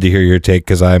interested to hear your take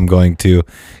because I'm going to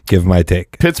give my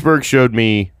take. Pittsburgh showed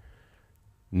me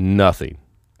nothing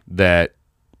that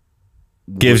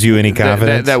Gives you any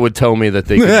confidence? that would tell me that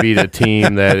they could beat a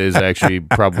team that is actually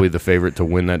probably the favorite to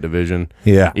win that division.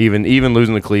 Yeah. Even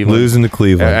losing to Cleveland. Losing to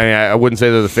Cleveland. I wouldn't say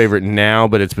they're the favorite now,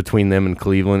 but it's between them and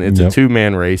Cleveland. It's a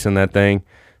 2-man race in that thing.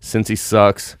 Cincy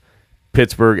sucks.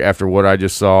 Pittsburgh, after what I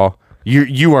just saw,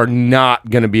 you are not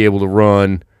going to be able to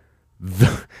run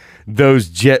those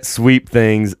jet sweep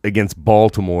things against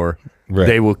Baltimore. Right.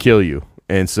 They will kill you.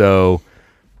 And so,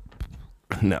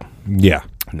 no. Yeah.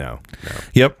 No.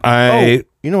 Yep.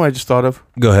 You know what I just thought of?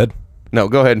 Go ahead. No,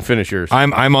 go ahead and finish yours.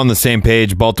 I'm on the same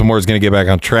page. Baltimore is going to get back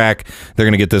on track. They're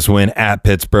going to get this win at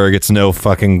Pittsburgh. It's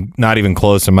not even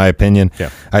close in my opinion.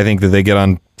 Yeah. I think that they get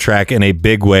on track in a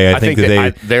big way. I think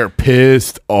that they're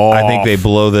pissed off. I think they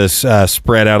blow this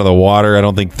spread out of the water. I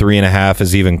don't think 3.5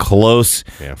 is even close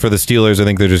for the Steelers. I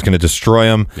think they're just going to destroy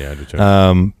them. Yeah, I do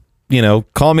too.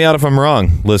 Call me out if I'm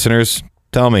wrong, listeners.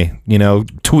 Tell me,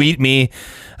 tweet me,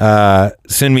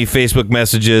 send me Facebook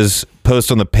messages, post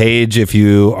on the page if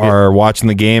you are watching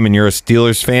the game and you're a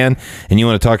Steelers fan and you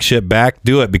want to talk shit back,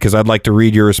 do it because I'd like to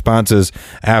read your responses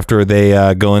after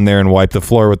they go in there and wipe the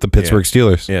floor with the Pittsburgh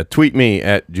Steelers. Yeah, tweet me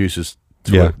at Juice's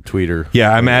Tweeter.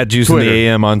 Yeah, I'm at Juice in the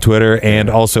AM on Twitter and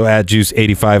also at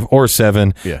Juice85 or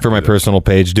 7 for my personal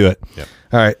page. Do it. Yeah.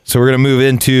 All right, so we're going to move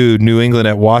into New England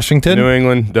at Washington. New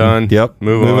England, done. Yep,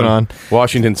 moving on.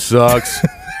 Washington sucks.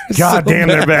 God damn,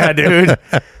 they're bad, dude.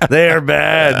 They are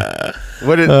bad. Do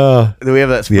we have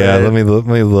that spread? Yeah, let me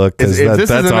look. If this that's is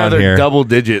another on here.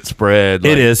 double-digit spread.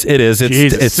 It is.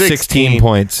 It's 16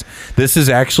 points. This is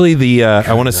actually the,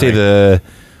 I want to say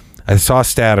I saw a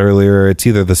stat earlier. It's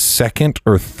either the second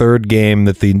or third game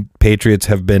that the Patriots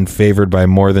have been favored by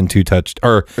more than two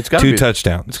touchdowns. It's got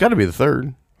to be the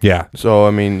third. Yeah. So,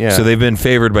 I mean, yeah. So they've been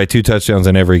favored by 2 touchdowns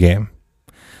in every game.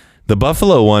 The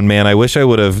Buffalo one, man, I wish I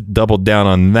would have doubled down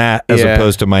on that as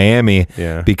opposed to Miami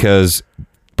because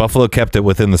Buffalo kept it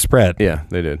within the spread. Yeah,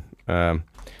 they did.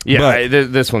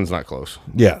 This one's not close.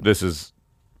 Yeah. This is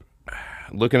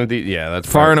looking at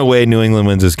that's far and away New England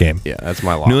wins this game. Yeah, that's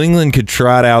my lock. New England could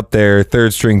trot out their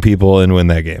third string people and win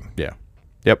that game. Yeah.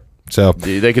 Yep. So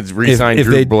they could re-sign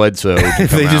Drew Bledsoe.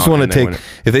 If they just want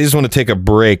to take a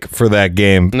break for that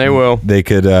game, they will. They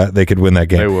could win that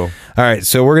game. They will. All right,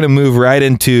 so we're going to move right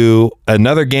into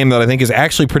another game that I think is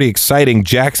actually pretty exciting: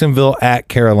 Jacksonville at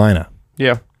Carolina.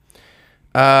 Yeah.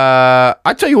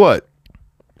 I tell you what,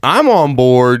 I'm on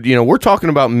board. We're talking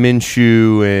about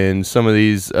Minshew and some of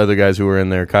these other guys who are in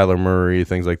there, Kyler Murray,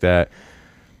 things like that.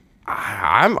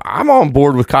 I'm on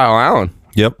board with Kyle Allen.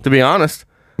 Yep. To be honest,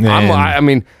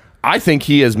 I think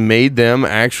he has made them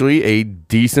actually a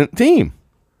decent team.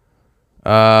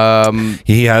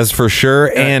 He has for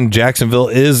sure, and Jacksonville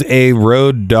is a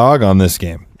road dog on this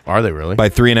game. Are they really? By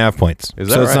 3.5 points. Is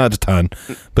that so right? It's not a ton,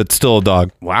 but still a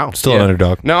dog. Wow. Still an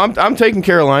underdog. No, I'm taking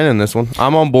Carolina in this one.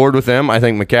 I'm on board with them. I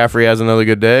think McCaffrey has another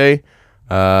good day.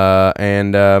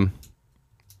 And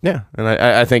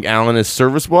I think Allen is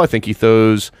serviceable. I think he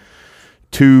throws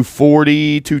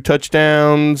 240, 2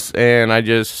 touchdowns, and I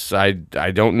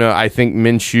don't know. I think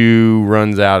Minshew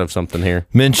runs out of something here.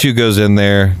 Minshew goes in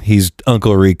there. He's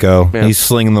Uncle Rico. Yeah. He's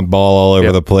slinging the ball all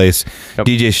over the place. Yep.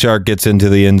 DJ Shark gets into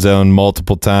the end zone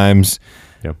multiple times.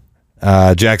 Yep.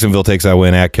 Jacksonville takes that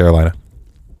win at Carolina.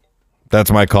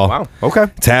 That's my call. Wow. Okay.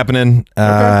 It's happening.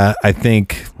 I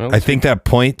think that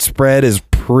point spread is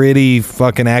pretty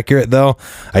fucking accurate, though.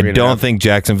 I don't think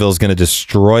Jacksonville's going to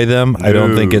destroy them. No. I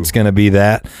don't think it's going to be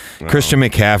that. No. Christian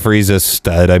McCaffrey's a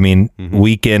stud. I mean,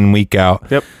 week in, week out.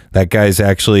 Yep. That guy's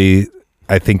actually,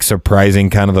 I think, surprising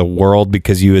kind of the world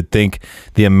because you would think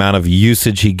the amount of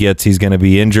usage he gets, he's going to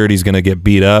be injured, he's going to get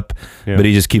beat up, but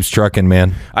he just keeps trucking,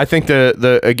 man. I think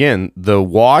the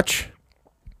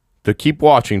keep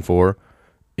watching for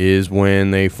is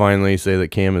when they finally say that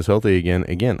Cam is healthy again.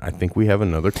 Again, I think we have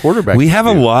another quarterback. We have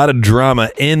a lot of drama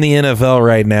in the NFL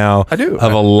right now. I do.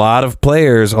 Of a lot of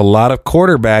players, a lot of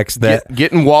quarterbacks that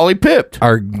getting Wally pipped.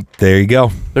 There you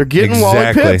go. They're getting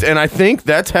Wally pipped, and I think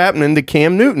that's happening to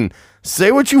Cam Newton.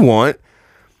 Say what you want.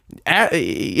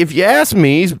 If you ask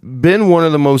me, he's been one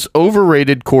of the most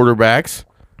overrated quarterbacks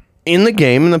in the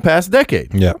game in the past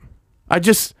decade. Yeah.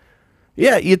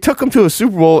 You took him to a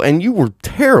Super Bowl and you were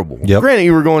terrible. Yep. Granted,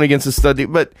 you were going against a stud,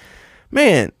 but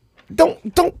man,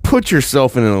 don't put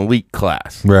yourself in an elite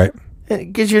class, right?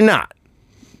 Because you're not.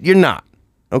 You're not.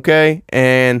 Okay,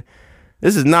 and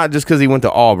this is not just because he went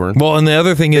to Auburn. Well, and the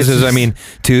other thing is I mean,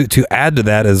 to add to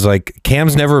that is like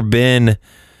Cam's never been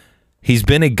He's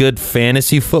been a good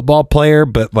fantasy football player,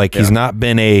 but like he's not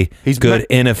been a good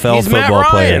NFL football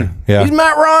player. Yeah. He's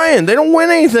Matt Ryan. They don't win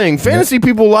anything. Fantasy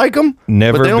people like him,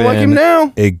 Never but they don't been like him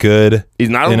now. a good He's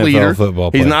not a NFL leader.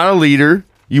 football player. He's not a leader.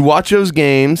 You watch those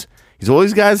games. He's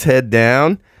always got his head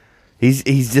down. He's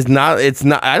just not. It's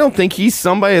not. I don't think he's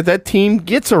somebody that team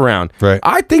gets around. Right.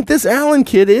 I think this Allen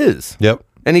kid is. Yep.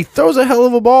 And he throws a hell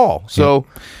of a ball. So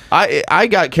I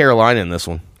got Carolina in this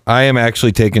one. I am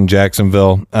actually taking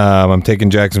Jacksonville. I'm taking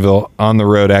Jacksonville on the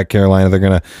road at Carolina. They're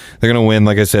gonna win.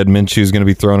 Like I said, Minshew's gonna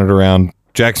be throwing it around.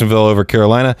 Jacksonville over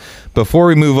Carolina. Before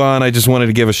we move on, I just wanted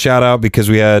to give a shout out because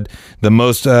we had the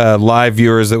most live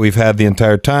viewers that we've had the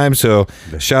entire time. So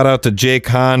shout out to Jake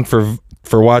Hahn for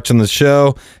watching the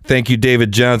show. Thank you,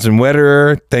 David Johnson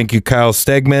Wetterer. Thank you, Kyle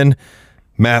Stegman,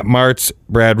 Matt Martz,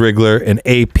 Brad Rigler, and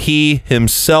AP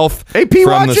himself AP from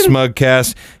watching? the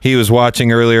Smugcast. He was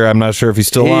watching earlier. I'm not sure if he's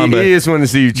still on, but He just wanted to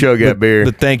see you chug that beer.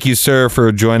 but thank you, sir, for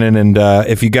joining. And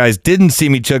if you guys didn't see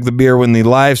me chug the beer when the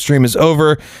live stream is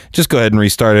over, just go ahead and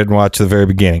restart it and watch the very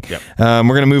beginning. Yep. We're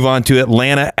going to move on to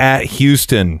Atlanta at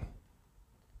Houston.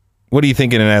 What are you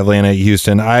thinking in Atlanta at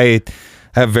Houston? I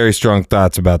have very strong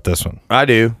thoughts about this one. I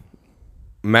do.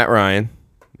 Matt Ryan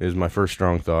is my first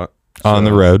strong thought. On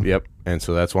the road. Yep. And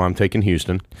so that's why I'm taking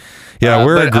Houston. Yeah,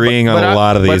 we're agreeing on a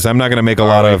lot of these. I'm not going to make a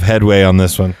lot of headway on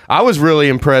this one. I was really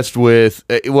impressed with,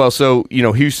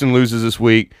 Houston loses this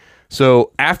week.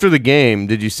 So after the game,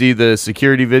 did you see the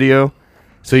security video?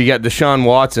 So you got Deshaun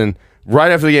Watson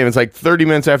right after the game. It's like 30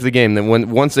 minutes after the game. Then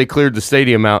once they cleared the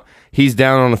stadium out, he's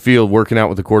down on the field working out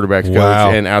with the quarterback's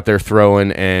coach and out there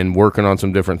throwing and working on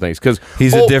some different things. Because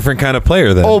he's a different kind of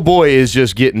player then. Old boy is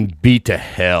just getting beat to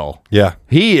hell. Yeah.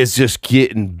 He is just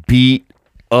getting beat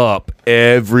up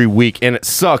every week. And it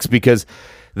sucks because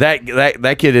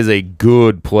that kid is a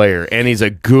good player and he's a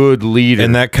good leader.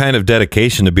 And that kind of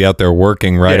dedication to be out there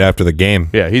working right after the game.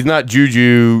 Yeah, he's not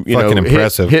Juju,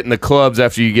 impressive. Hitting the clubs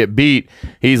after you get beat.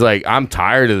 He's like, I'm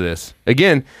tired of this.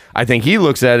 Again, I think he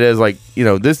looks at it as like,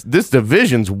 this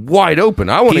division's wide open.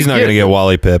 He's not going to get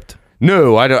Wally pipped.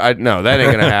 No, I don't. No, that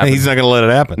ain't gonna happen. He's not gonna let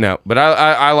it happen. No, but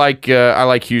I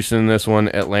like Houston in this one.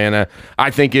 Atlanta.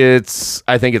 I think it's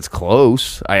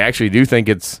close. I actually do think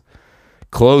it's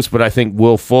close, but I think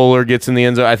Will Fuller gets in the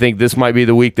end zone. I think this might be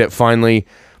the week that finally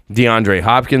DeAndre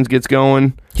Hopkins gets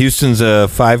going. Houston's a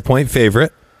 5-point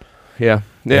favorite. Yeah.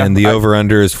 And the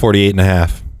over-under is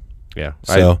 48.5. Yeah.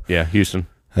 So Houston.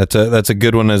 That's a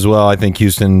good one as well. I think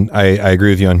Houston, I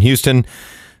agree with you on Houston.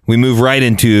 We move right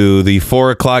into the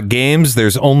 4 o'clock games.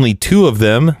 There's only 2 of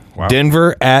them. Wow.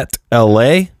 Denver at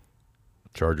LA.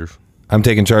 Chargers. I'm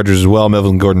taking Chargers as well.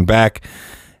 Melvin Gordon back.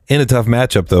 In a tough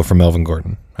matchup, though, for Melvin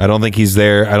Gordon. I don't think he's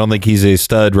there. I don't think he's a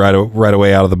stud right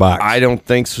away out of the box. I don't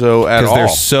think so at all. Because they're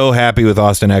so happy with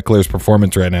Austin Eckler's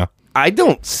performance right now. I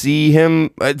don't see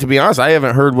him, to be honest, I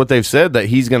haven't heard what they've said that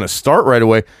he's going to start right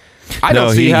away. I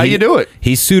don't see how you do it.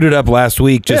 He suited up last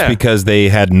week just because they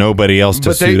had nobody else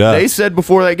to suit up. They said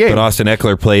before that game. But Austin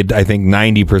Eckler played, I think,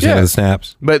 90% of the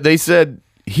snaps. But they said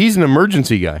he's an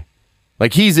emergency guy.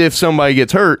 Like, he's if somebody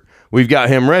gets hurt, we've got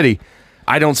him ready.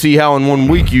 I don't see how in 1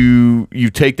 week you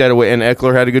take that away. And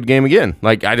Eckler had a good game again.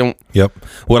 Like, I don't. Yep.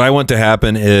 What I want to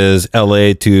happen is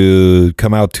LA to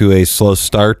come out to a slow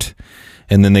start.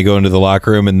 And then they go into the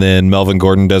locker room, and then Melvin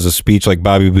Gordon does a speech like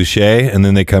Bobby Boucher, and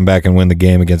then they come back and win the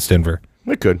game against Denver.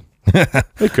 They could.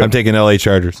 I'm taking LA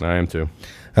Chargers. I am too.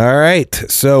 All right.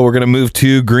 So we're going to move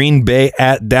to Green Bay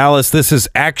at Dallas. This is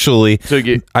actually,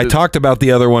 I talked about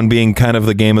the other one being kind of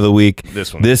the game of the week.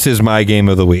 This is my game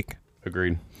of the week.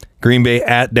 Agreed. Green Bay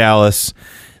at Dallas.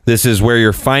 This is where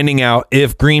you're finding out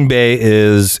if Green Bay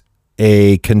is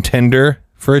a contender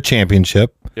for a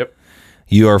championship. Yep.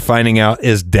 You are finding out,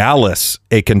 is Dallas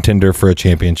a contender for a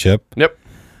championship? Yep.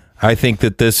 I think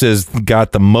that this has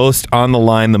got the most on the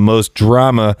line, the most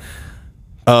drama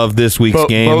of this week's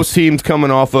game. Both teams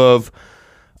coming off of,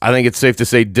 I think it's safe to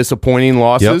say, disappointing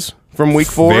losses from week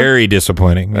 4. Very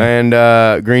disappointing.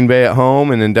 And Green Bay at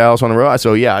home and then Dallas on the road.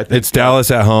 So, I think it's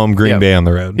Dallas at home, Green Bay on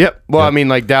the road. Yep. Well, I mean,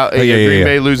 like Green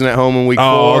Bay losing at home in week 4.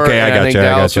 Oh, okay, I think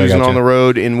Dallas losing on the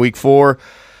road in week 4.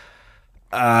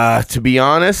 To be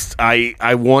honest,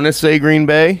 I want to say Green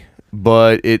Bay,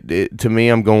 but it to me,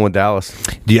 I'm going with Dallas.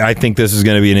 Yeah, I think this is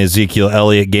going to be an Ezekiel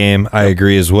Elliott game. I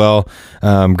agree as well.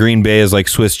 Green Bay is like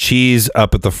Swiss cheese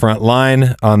up at the front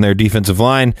line on their defensive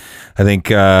line. I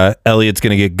think Elliott's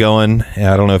going to get going.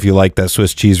 I don't know if you like that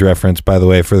Swiss cheese reference, by the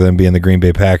way, for them being the Green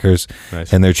Bay Packers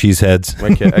and their cheese heads.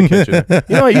 I catch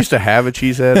it. I used to have a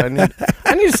cheese head.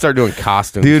 I need to start doing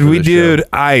costumes. Dude,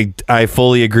 I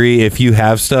fully agree. If you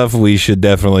have stuff, we should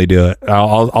definitely do it.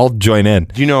 I'll join in.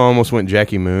 Do you know I almost went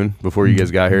Jackie Moon before you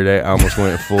guys got here today. I almost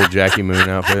went full Jackie Moon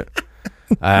outfit.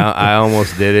 I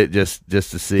almost did it just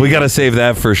to see. We got to save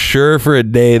that for sure for a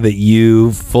day that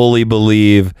you fully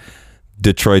believe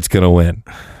Detroit's going to win.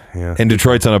 Yeah. And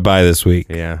Detroit's on a bye this week.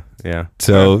 Yeah.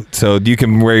 So you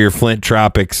can wear your Flint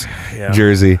Tropics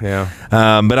jersey. Yeah.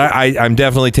 But I'm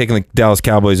definitely taking the Dallas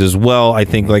Cowboys as well. I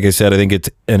think, like I said, I think it's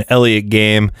an Elliott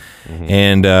game.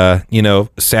 And,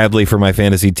 sadly for my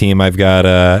fantasy team, I've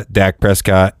got Dak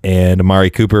Prescott and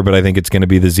Amari Cooper, but I think it's going to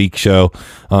be the Zeke show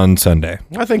on Sunday.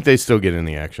 I think they still get in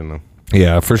the action, though.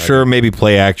 Yeah, for sure. Maybe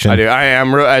play action. I do. I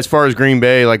am as far as Green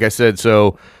Bay, like I said.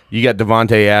 So you got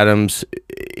Devontae Adams.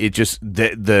 It just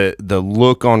the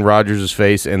look on Rodgers'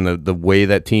 face and the way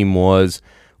that team was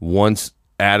once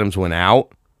Adams went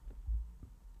out.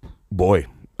 Boy,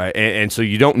 and so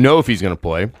you don't know if he's going to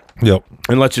play. Yep.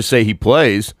 And let's just say he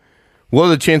plays. What are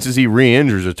the chances he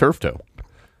re-injures a turf toe?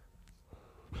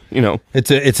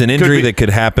 It's an injury that could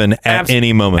happen at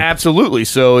any moment. Absolutely.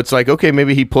 So it's like, okay,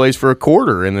 maybe he plays for a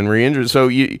quarter and then re-injures. So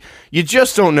you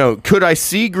just don't know. Could I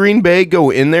see Green Bay go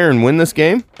in there and win this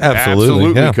game?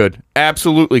 Absolutely could.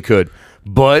 Absolutely could.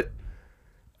 But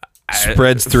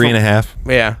spread's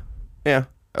 3.5. Yeah.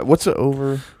 What's the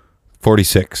over?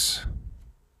 46.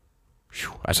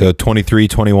 So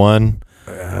 23-21.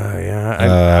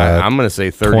 I'm going to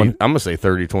say 30. I'm going to say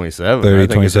 30-27.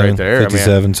 30-27, right there.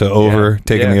 57. So over,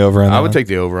 taking the over on that. I would take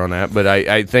the over on that. But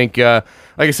I think, like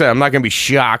I said, I'm not going to be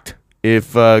shocked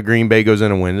if Green Bay goes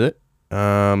in and wins it.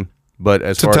 But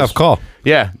it's a tough call.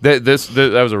 Yeah, that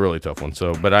was a really tough one.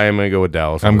 So, but I am going to go with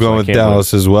Dallas. I'm going with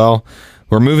Dallas as well.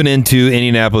 We're moving into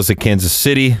Indianapolis at Kansas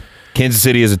City. Kansas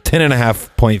City is a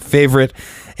 10.5-point favorite.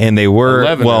 And they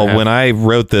were, when I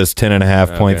wrote this,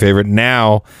 10.5-point favorite.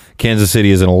 Now, Kansas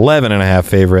City is an 11.5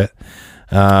 favorite.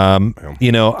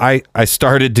 I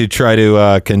started to try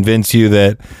to convince you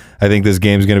that I think this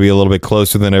game is going to be a little bit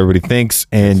closer than everybody thinks.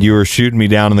 And you were shooting me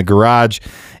down in the garage,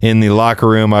 in the locker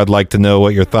room. I'd like to know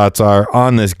what your thoughts are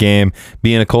on this game,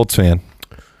 being a Colts fan.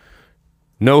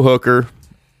 No Hooker.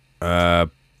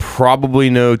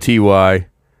 Probably no T.Y.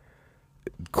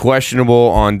 Questionable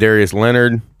on Darius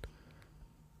Leonard.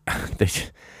 They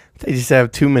just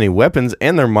have too many weapons,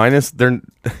 and they're minus their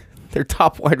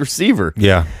top wide receiver.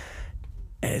 Yeah,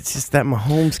 it's just that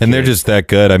Mahomes kid. And they're just that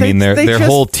good. I mean, their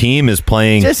whole team is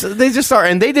playing. They just are,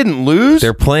 and they didn't lose.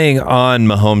 They're playing on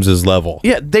Mahomes' level.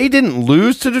 Yeah, they didn't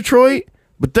lose to Detroit,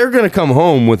 but they're going to come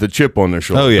home with a chip on their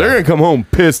shoulder. Oh, yeah. They're going to come home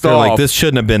pissed They're off. like, this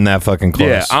shouldn't have been that fucking close.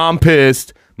 Yeah, I'm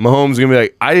pissed. Mahomes is going to be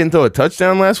like, I didn't throw a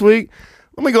touchdown last week.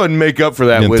 Let me go ahead and make up for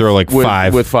that with throw like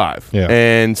five. With 5. Yeah.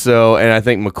 And I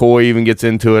think McCoy even gets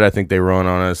into it. I think they run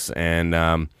on us, and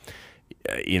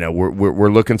we're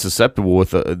looking susceptible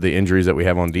with the injuries that we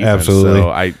have on defense. Absolutely.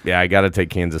 So I got to take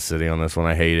Kansas City on this one.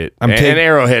 I hate it. And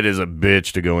Arrowhead is a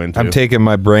bitch to go into. I'm taking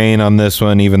my brain on this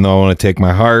one, even though I want to take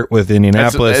my heart with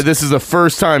Indianapolis. This is the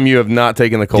first time you have not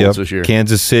taken the Colts this year.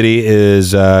 Kansas City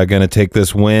is going to take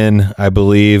this win, I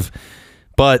believe.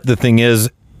 But the thing is,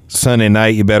 Sunday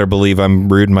night, you better believe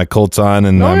I'm rooting my Colts on,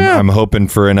 and I'm hoping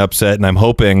for an upset, and I'm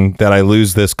hoping that I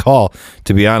lose this call,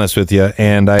 to be honest with you.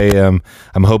 And I'm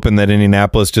hoping that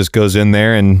Indianapolis just goes in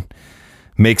there and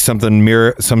makes some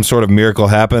sort of miracle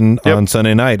happen on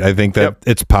Sunday night. I think that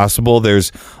it's possible.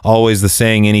 There's always the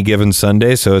saying, any given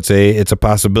Sunday, so it's a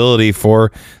possibility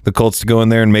for the Colts to go in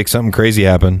there and make something crazy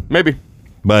happen. Maybe,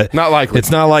 but not likely.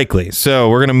 It's not likely. So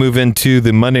we're gonna move into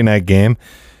the Monday night game.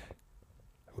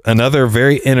 Another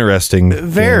very interesting game.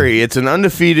 It's an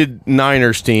undefeated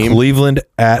Niners team. Cleveland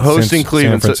hosting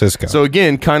Cleveland. San Francisco. So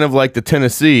again, kind of like the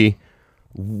Tennessee.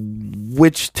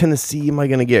 Which Tennessee am I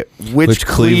going to get? Which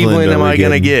Cleveland am I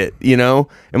going to get? Am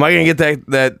I going to get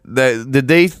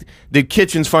that? Did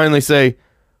Kitchens finally say,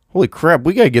 holy crap,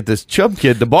 we got to get this Chubb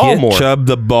kid the ball more. Chubb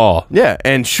the ball. Yeah,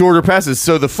 and shorter passes.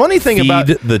 So the funny thing about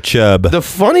the Chubb. The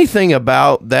funny thing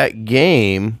about that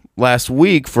game last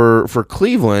week for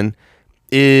Cleveland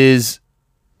is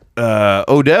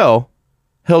Odell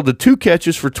held to 2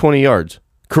 catches for 20 yards.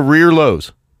 Career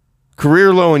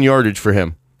low in yardage for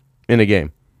him in a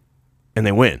game. And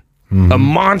they win. Mm-hmm. A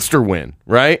monster win,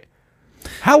 right?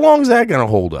 How long is that going to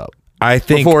hold up? I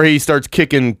think before he starts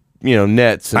kicking,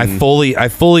 nets. I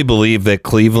fully believe that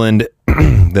Cleveland,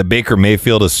 that Baker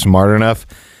Mayfield is smart enough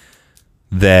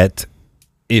that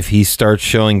if he starts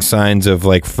showing signs of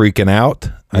like freaking out,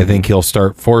 I think he'll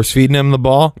start force feeding him the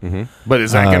ball. Mm-hmm. But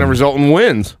is that going to result in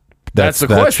wins? That's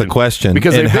the question.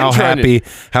 Because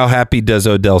how happy does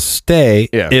Odell stay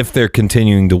if they're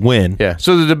continuing to win? Yeah.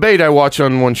 So the debate I watched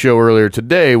on one show earlier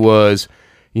today was,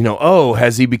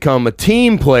 has he become a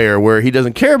team player where he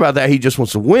doesn't care about that? He just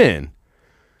wants to win.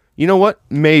 You know what?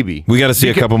 Maybe. We got to see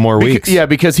a couple more weeks. Yeah,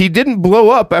 because he didn't blow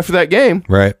up after that game.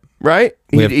 Right. Right?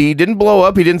 He didn't blow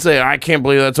up. He didn't say, I can't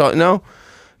believe that's all. No.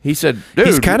 He said, dude.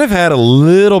 He's kind of had a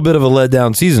little bit of a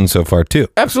letdown season so far, too.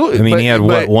 Absolutely. I mean, he had,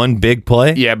 one big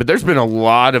play? Yeah, but there's been a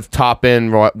lot of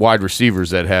top-end wide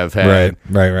receivers that have had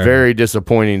right. very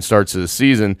disappointing starts to the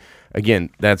season.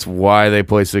 Again, that's why they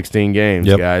play 16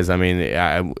 games, guys. I mean,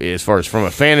 as far as from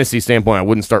a fantasy standpoint, I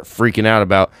wouldn't start freaking out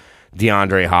about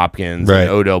DeAndre Hopkins and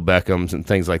Odell Beckhams and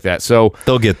things like that. So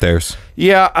they'll get theirs.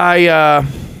 Yeah,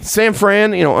 San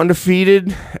Fran,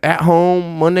 undefeated at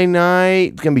home Monday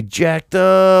night. It's gonna be jacked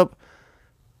up.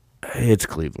 It's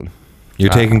Cleveland. You're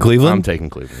taking Cleveland? I'm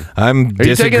taking Cleveland. I'm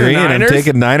disagreeing. I'm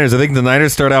taking Niners. I think the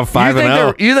Niners start out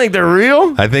 5-0. You think they're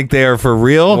real? I think they are for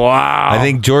real. Wow. I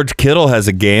think George Kittle has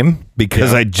a game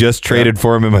because I just traded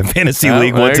for him in my fantasy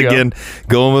league once again,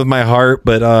 going with my heart.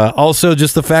 But also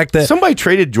just the fact that somebody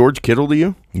traded George Kittle to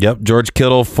you. Yep, George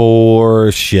Kittle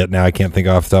for shit. Now I can't think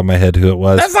off the top of my head who it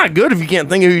was. That's not good if you can't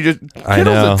think of who you just. Kittle's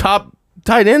the top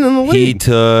tight end in the league. He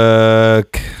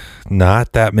took.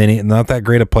 Not that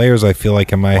great of players, I feel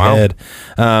like, in my head.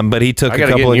 But he took a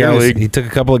couple of guys. He took a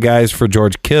couple of guys for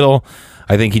George Kittle.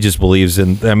 I think he just believes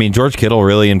in. I mean, George Kittle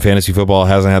really in fantasy football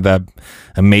hasn't had that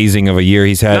amazing of a year.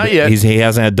 He's had. Not yet. He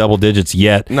hasn't had double digits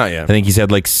yet. Not yet. I think he's had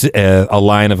like a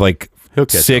line of like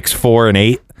 6, 4, and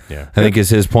 8. Yeah. I think is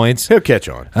his points. He'll catch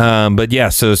on. But yeah,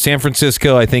 so San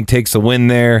Francisco, I think, takes the win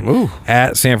there.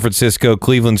 At San Francisco.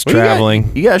 Cleveland's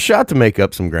traveling. You got a shot to make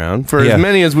up some ground for as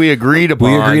many as we agreed upon.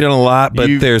 We agreed on a lot, but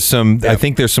there's some. I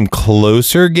think there's some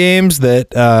closer games that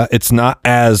it's not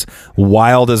as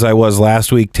wild as I was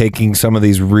last week, taking some of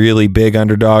these really big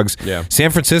underdogs. Yeah.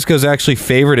 San Francisco's actually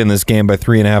favored in this game by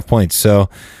 3.5 points. So.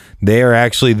 They are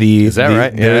actually the. Is that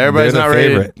right? Yeah, everybody's not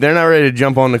ready. They're not ready to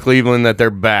jump on to Cleveland that they're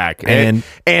back. And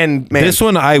man, this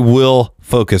one I will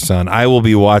focus on. I will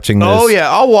be watching this. Oh yeah,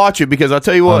 I'll watch it because I'll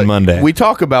tell you what. On Monday, we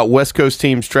talk about West Coast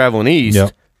teams traveling east.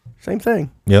 Yep. Same thing.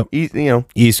 Yep.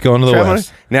 East going to the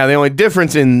west. Now the only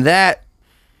difference in that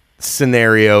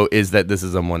scenario is that this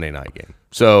is a Monday night game,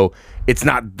 so it's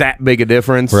not that big a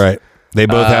difference. Right. They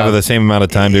both have the same amount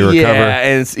of time to recover. Yeah,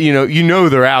 and you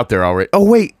they're out there already. Oh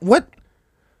wait, what?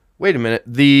 Wait a minute.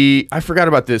 I forgot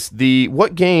about this.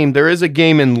 What game? There is a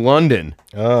game in London.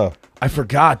 Oh. I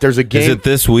forgot. There's a game. Is it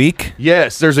this week?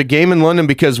 Yes, there's a game in London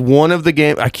because one of the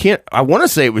game I want to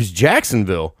say it was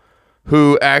Jacksonville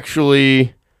who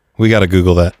actually. We got to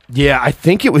Google that. Yeah, I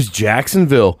think it was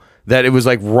Jacksonville that it was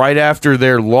like right after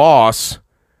their loss,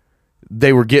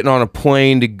 they were getting on a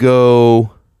plane to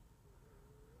go.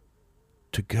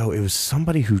 It was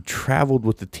somebody who traveled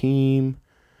with the team.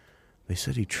 They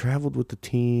said he traveled with the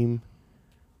team,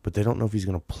 but they don't know if he's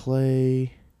going to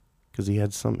play because he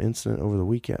had some incident over the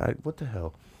weekend. What the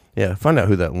hell? Yeah, find out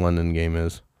who that London game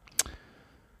is.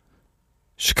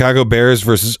 Chicago Bears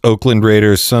versus Oakland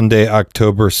Raiders, Sunday,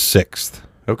 October 6th.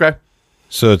 Okay.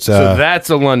 So that's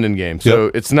a London game.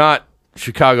 So it's not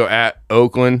Chicago at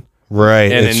Oakland.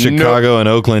 Right. It's Chicago and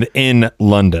Oakland in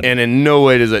London. And in no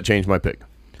way does that change my pick.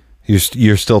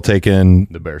 You're still taking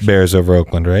the Bears over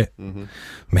Oakland, right? Mm-hmm.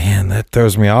 Man, that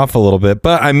throws me off a little bit.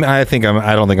 But I don't think I'm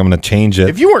going to change it.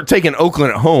 If you weren't taking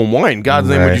Oakland at home, why in God's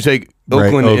name would you take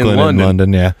Oakland in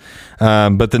London? Yeah.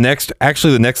 But the next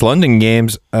London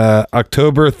games,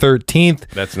 October 13th.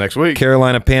 That's next week.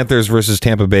 Carolina Panthers versus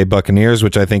Tampa Bay Buccaneers,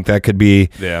 which I think that could be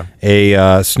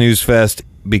a snooze fest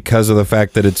because of the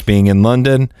fact that it's being in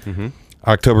London. Mm-hmm.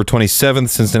 October 27th,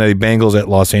 Cincinnati Bengals at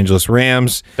Los Angeles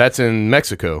Rams. That's in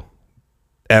Mexico.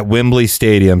 At Wembley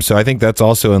Stadium. So I think that's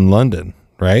also in London,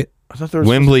 right? I thought there was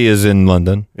Wembley is in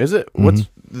London. Is it?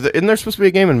 Isn't there supposed to be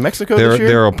a game in Mexico this year?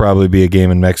 There will probably be a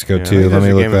game in Mexico too. Let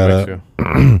me look that up.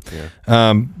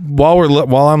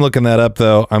 While I'm looking that up,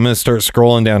 though, I'm going to start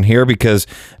scrolling down here because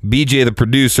BJ, the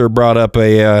producer, brought up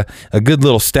a good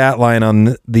little stat line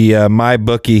on the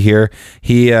MyBookie here.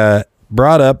 He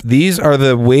brought up these are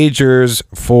the wagers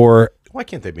for why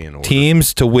can't they be in order?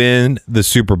 Teams to win the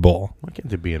Super Bowl. Why can't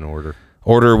they be in order?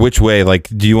 Order which way? Like,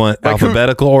 do you want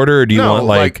alphabetical order, or do you want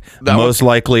like most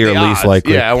likely or least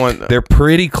likely? Yeah, I want. They're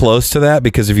pretty close to that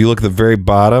because if you look at the very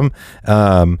bottom,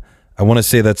 I want to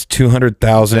say that's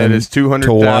 200,000. That is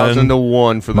 200,000 to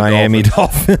 1 for the Miami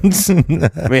Dolphins.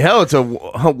 I mean, hell, it's a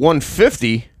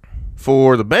 150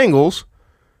 for the Bengals.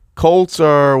 Colts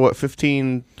are what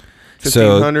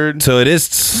 1,500. So it is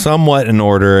somewhat in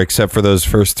order, except for those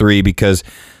first three because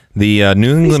the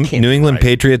New England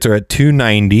Patriots are at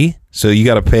 290. So you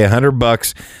got to pay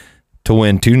 $100 to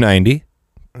win 290. Okay.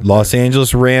 Los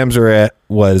Angeles Rams are at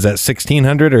what is that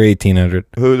 1,600 or 1,800?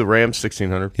 Who the Rams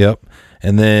 1,600? Yep.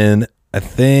 And then I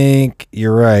think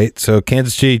you're right. So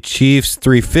Kansas City Chiefs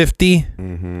 350.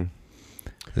 Mm-hmm.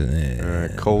 All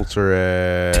right, Colts are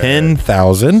at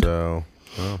 10,000. So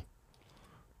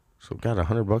got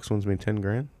 $100 wins me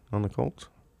 $10,000 on the Colts.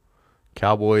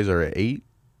 Cowboys are at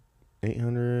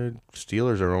 800.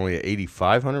 Steelers are only at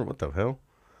 8,500. What the hell?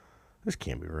 This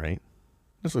can't be right.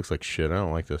 This looks like shit. I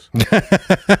don't like this. I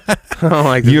don't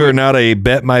like this. You are not a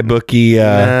Bet My Bookie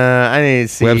I need to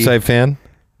see. website fan?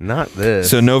 Not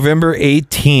this. So November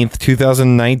 18th,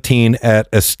 2019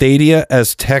 at Estadio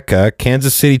Azteca,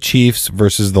 Kansas City Chiefs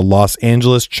versus the Los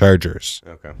Angeles Chargers.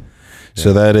 Okay.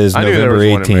 So that is I knew there November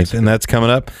was one in 18th, Mexico. and that's coming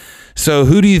up. So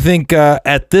who do you think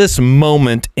at this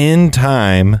moment in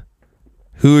time,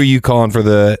 who are you calling for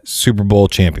the Super Bowl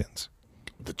champions?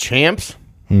 The champs?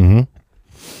 Mm-hmm.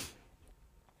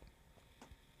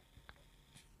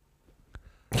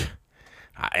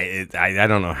 I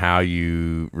don't know how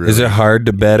you really... Is it hard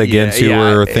to bet against who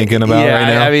we're thinking about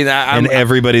right now? I mean, and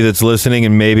everybody that's listening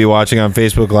and maybe watching on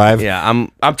Facebook Live? Yeah,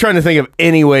 I'm trying to think of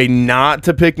any way not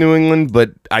to pick New England,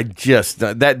 but I just...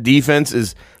 that defense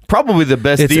is probably the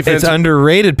best defense. It's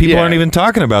underrated. People aren't even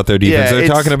talking about their defense. Yeah, They're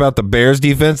talking about the Bears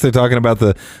defense. They're talking about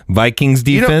the Vikings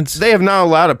defense. They have not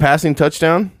allowed a passing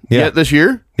touchdown yet this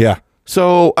year. Yeah.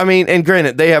 So, I mean, and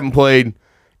granted, they haven't played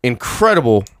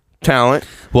incredible talent.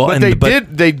 Well,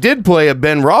 but they did play a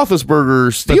Ben Roethlisberger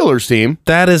Steelers team.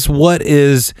 That is what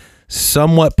is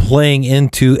somewhat playing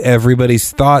into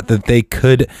everybody's thought that they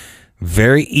could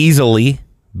very easily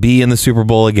be in the Super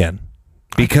Bowl again.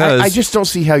 Because I just don't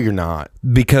see how you're not.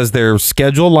 Because their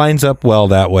schedule lines up well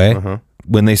that way.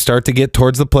 When they start to get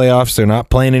towards the playoffs, they're not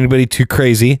playing anybody too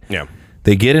crazy. Yeah.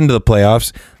 They get into the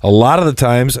playoffs. A lot of the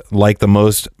times, like the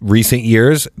most recent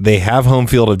years, they have home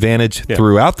field advantage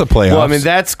throughout the playoffs. Well, I mean,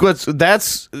 that's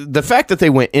the fact that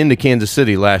they went into Kansas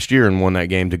City last year and won that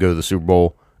game to go to the Super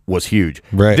Bowl was huge.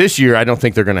 Right. This year, I don't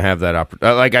think they're going to have that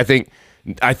opportunity.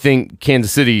 I think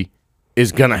Kansas City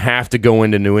is going to have to go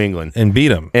into New England and beat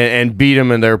them and beat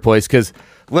them in their place. Because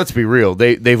let's be real,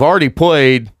 they've already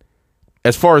played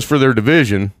as far as for their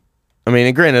division. I mean,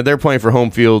 and granted, they're playing for home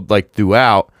field like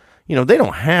throughout. You know, they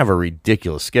don't have a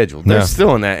ridiculous schedule. They're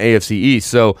still in that AFC East.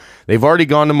 So they've already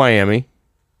gone to Miami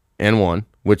and won,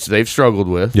 which they've struggled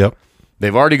with. Yep.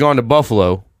 They've already gone to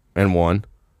Buffalo and won.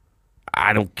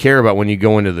 I don't care about when you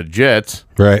go into the Jets.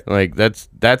 Right. Like,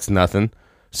 that's nothing.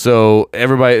 So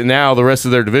everybody, now the rest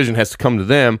of their division has to come to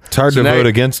them. It's hard to vote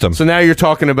against them. So now you're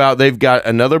talking about they've got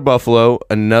another Buffalo,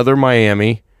 another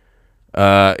Miami,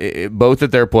 both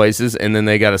at their places, and then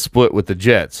they got a split with the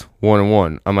Jets,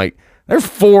 1-1. I'm like, there's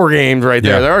 4 games right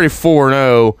there. Yeah. They're already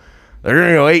 4-0. They're going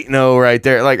to go 8-0 right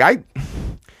there. Like, I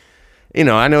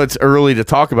know it's early to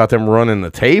talk about them running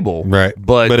the table. Right.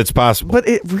 But it's possible. But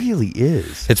it really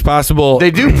is. It's possible.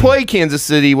 They do play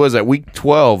City, was that week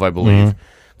 12, I believe. Mm-hmm.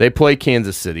 They play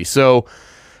Kansas City. So,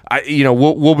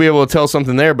 we'll be able to tell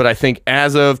something there, but I think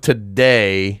as of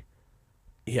today,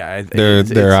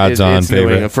 they're odds-on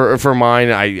favorite. For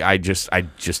mine, I just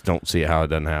don't see how it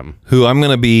doesn't happen. Who I'm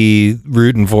going to be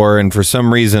rooting for, and for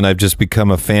some reason I've just become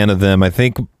a fan of them. I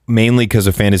think mainly because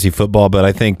of fantasy football, but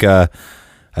I think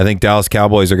Dallas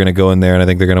Cowboys are going to go in there, and I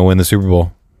think they're going to win the Super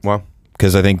Bowl. Wow.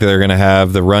 Because I think they're going to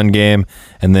have the run game,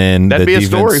 and then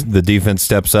the defense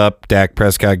steps up. Dak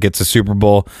Prescott gets a Super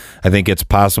Bowl. I think it's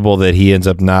possible that he ends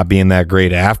up not being that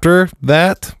great after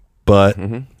that, but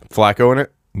Flacco in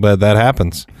it. But that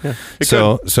happens. Yeah,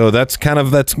 so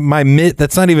that's my mid.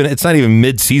 It's not even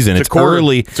mid season. It's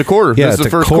early. It's a quarter. Yeah, this it's is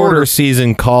the first quarter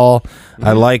season call.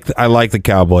 I like the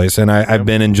Cowboys, and I've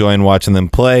been enjoying watching them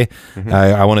play.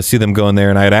 I want to see them go in there,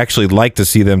 and I'd actually like to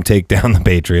see them take down the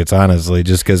Patriots. Honestly,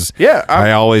 just because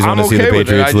I always want to see the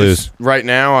Patriots lose. Right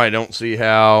now, I don't see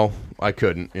how I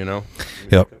couldn't.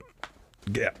 Yep.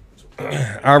 Yeah.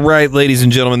 All right, ladies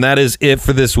and gentlemen, that is it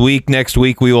for this week. Next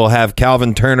week, we will have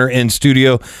Calvin Turner in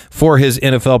studio for his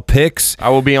NFL picks. I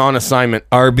will be on assignment.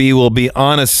 RB will be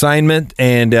on assignment,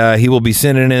 and he will be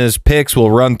sending in his picks.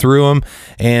 We'll run through them,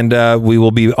 and we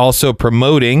will be also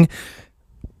promoting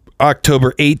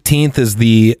October 18th is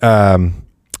the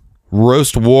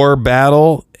Roast War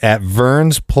Battle at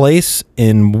Vern's Place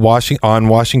on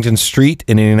Washington Street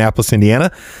in Indianapolis,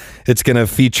 Indiana. It's going to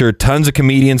feature tons of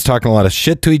comedians talking a lot of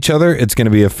shit to each other. It's going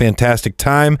to be a fantastic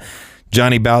time.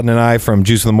 Johnny Boughton and I from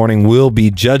Juice in the Morning will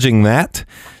be judging that.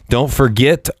 Don't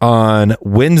forget, on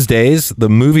Wednesdays, the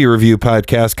movie review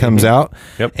podcast comes out.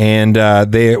 Yep. And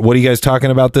what are you guys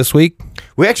talking about this week?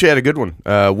 We actually had a good one.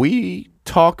 We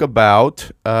talk about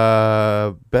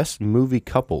best movie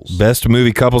couples. Best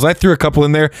movie couples. I threw a couple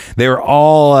in there. They were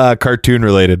all cartoon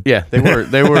related. Yeah, they were.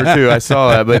 They were too. I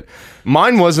saw that, but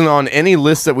mine wasn't on any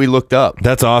list that we looked up.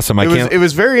 That's awesome. It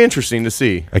was very interesting to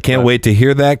see. I can't wait to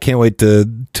hear that. Can't wait to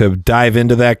dive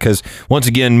into that, because once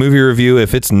again, movie review,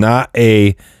 if it's not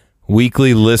a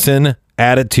weekly listen,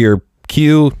 add it to your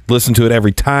queue. Listen to it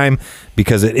every time,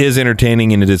 because it is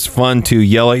entertaining and it is fun to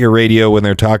yell at your radio when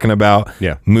they're talking about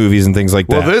movies and things like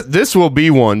that. Well, this will be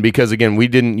one, because again, we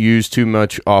didn't use too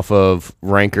much off of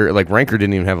Ranker. Like, Ranker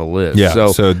didn't even have a list.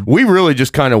 Yeah, so we really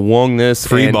just kind of wung this.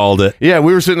 Freeballed it. Yeah,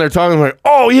 we were sitting there talking like,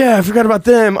 oh yeah, I forgot about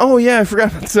them. Oh yeah, I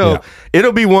forgot about. So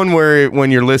it'll be one where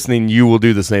when you're listening, you will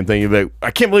do the same thing. You'll be like,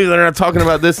 I can't believe they're not talking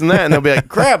about this and that. And they'll be like,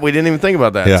 crap, we didn't even think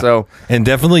about that. Yeah. So, and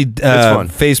definitely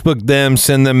Facebook them,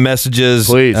 send them messages.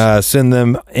 Please. Send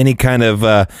them any kind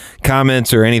of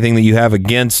comments or anything that you have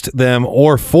against them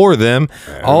or for them.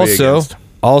 Also,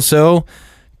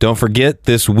 don't forget,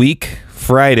 this week,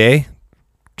 Friday,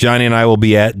 Johnny and I will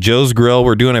be at Joe's Grill.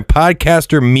 We're doing a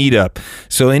podcaster meetup.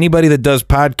 So anybody that does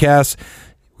podcasts,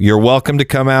 you're welcome to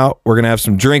come out. We're going to have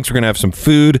some drinks. We're going to have some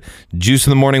food. Juice in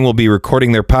the Morning will be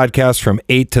recording their podcast from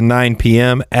 8 to 9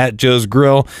 p.m. at Joe's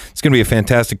Grill. It's going to be a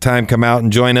fantastic time. Come out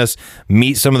and join us.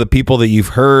 Meet some of the people that you've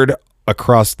heard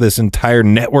across this entire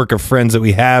network of friends that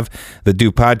we have that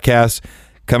do podcasts.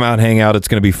 Come out and hang out. It's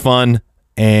going to be fun.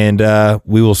 And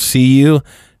we will see you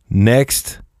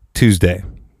next Tuesday.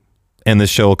 And this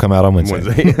show will come out on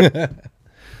Wednesday.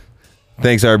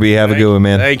 Thanks, RB. Have a good one,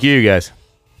 man. Thank you, guys.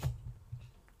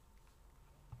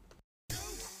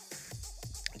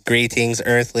 Greetings,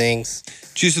 Earthlings.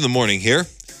 Juice in the Morning here.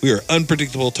 We are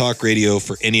unpredictable talk radio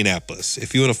for Indianapolis.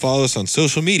 If you want to follow us on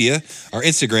social media, our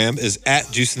Instagram is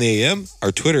 @Juice in the AM.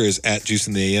 Our Twitter is @Juice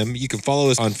in the AM. You can follow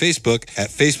us on Facebook at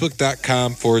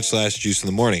facebook.com/Juice in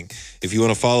the Morning. If you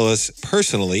want to follow us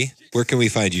personally, where can we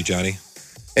find you, Johnny?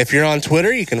 If you're on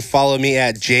Twitter, you can follow me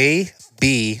at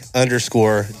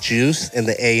JB_Juice in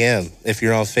the AM. If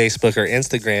you're on Facebook or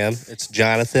Instagram, it's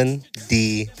Jonathan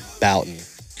D. Boughton.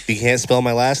 If you can't spell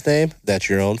my last name, that's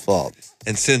your own fault.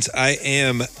 And since I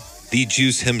am the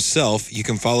Juice himself, you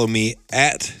can follow me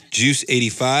at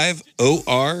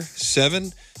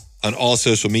Juice85OR7 on all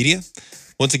social media.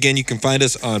 Once again, you can find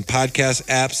us on podcast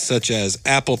apps such as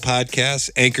Apple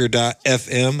Podcasts,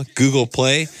 Anchor.fm, Google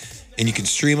Play, and you can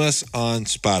stream us on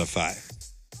Spotify.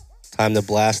 Time to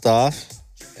blast off,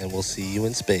 and we'll see you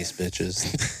in space, bitches.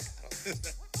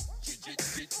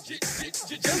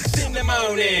 Juice in the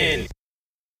morning.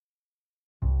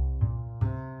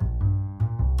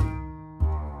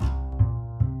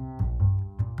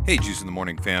 Hey, Juice in the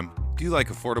Morning fam. Do you like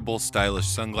affordable, stylish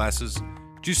sunglasses?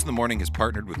 Juice in the Morning has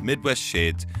partnered with Midwest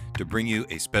Shades to bring you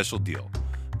a special deal.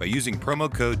 By using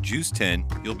promo code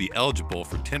JUICE10, you'll be eligible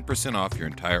for 10% off your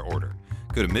entire order.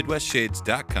 Go to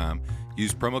MidwestShades.com,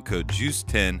 use promo code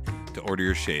JUICE10 to order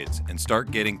your shades, and start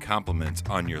getting compliments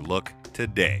on your look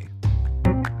today.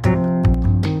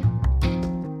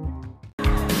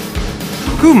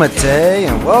 Kumite,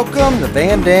 and welcome to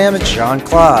Van Damme and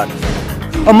Jean-Claude,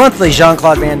 a monthly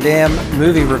Jean-Claude Van Damme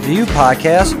movie review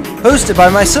podcast hosted by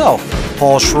myself,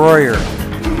 Paul Schroyer.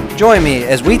 Join me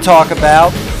as we talk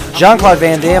about Jean-Claude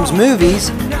Van Damme's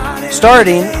movies,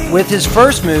 starting with his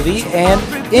first movie and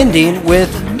ending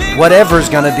with whatever's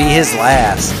going to be his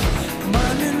last.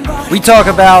 We talk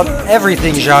about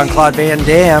everything Jean-Claude Van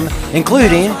Damme,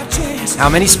 including how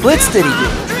many splits did he do?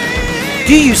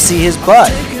 Do you see his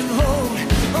butt?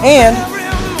 And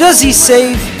does he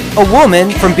save a woman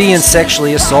from being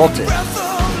sexually assaulted?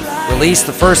 Released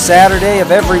the first Saturday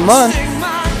of every month.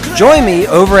 Join me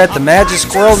over at the Magic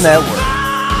Squirrel Network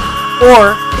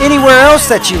or anywhere else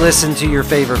that you listen to your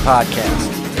favorite podcast.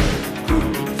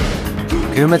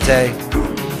 Kumite.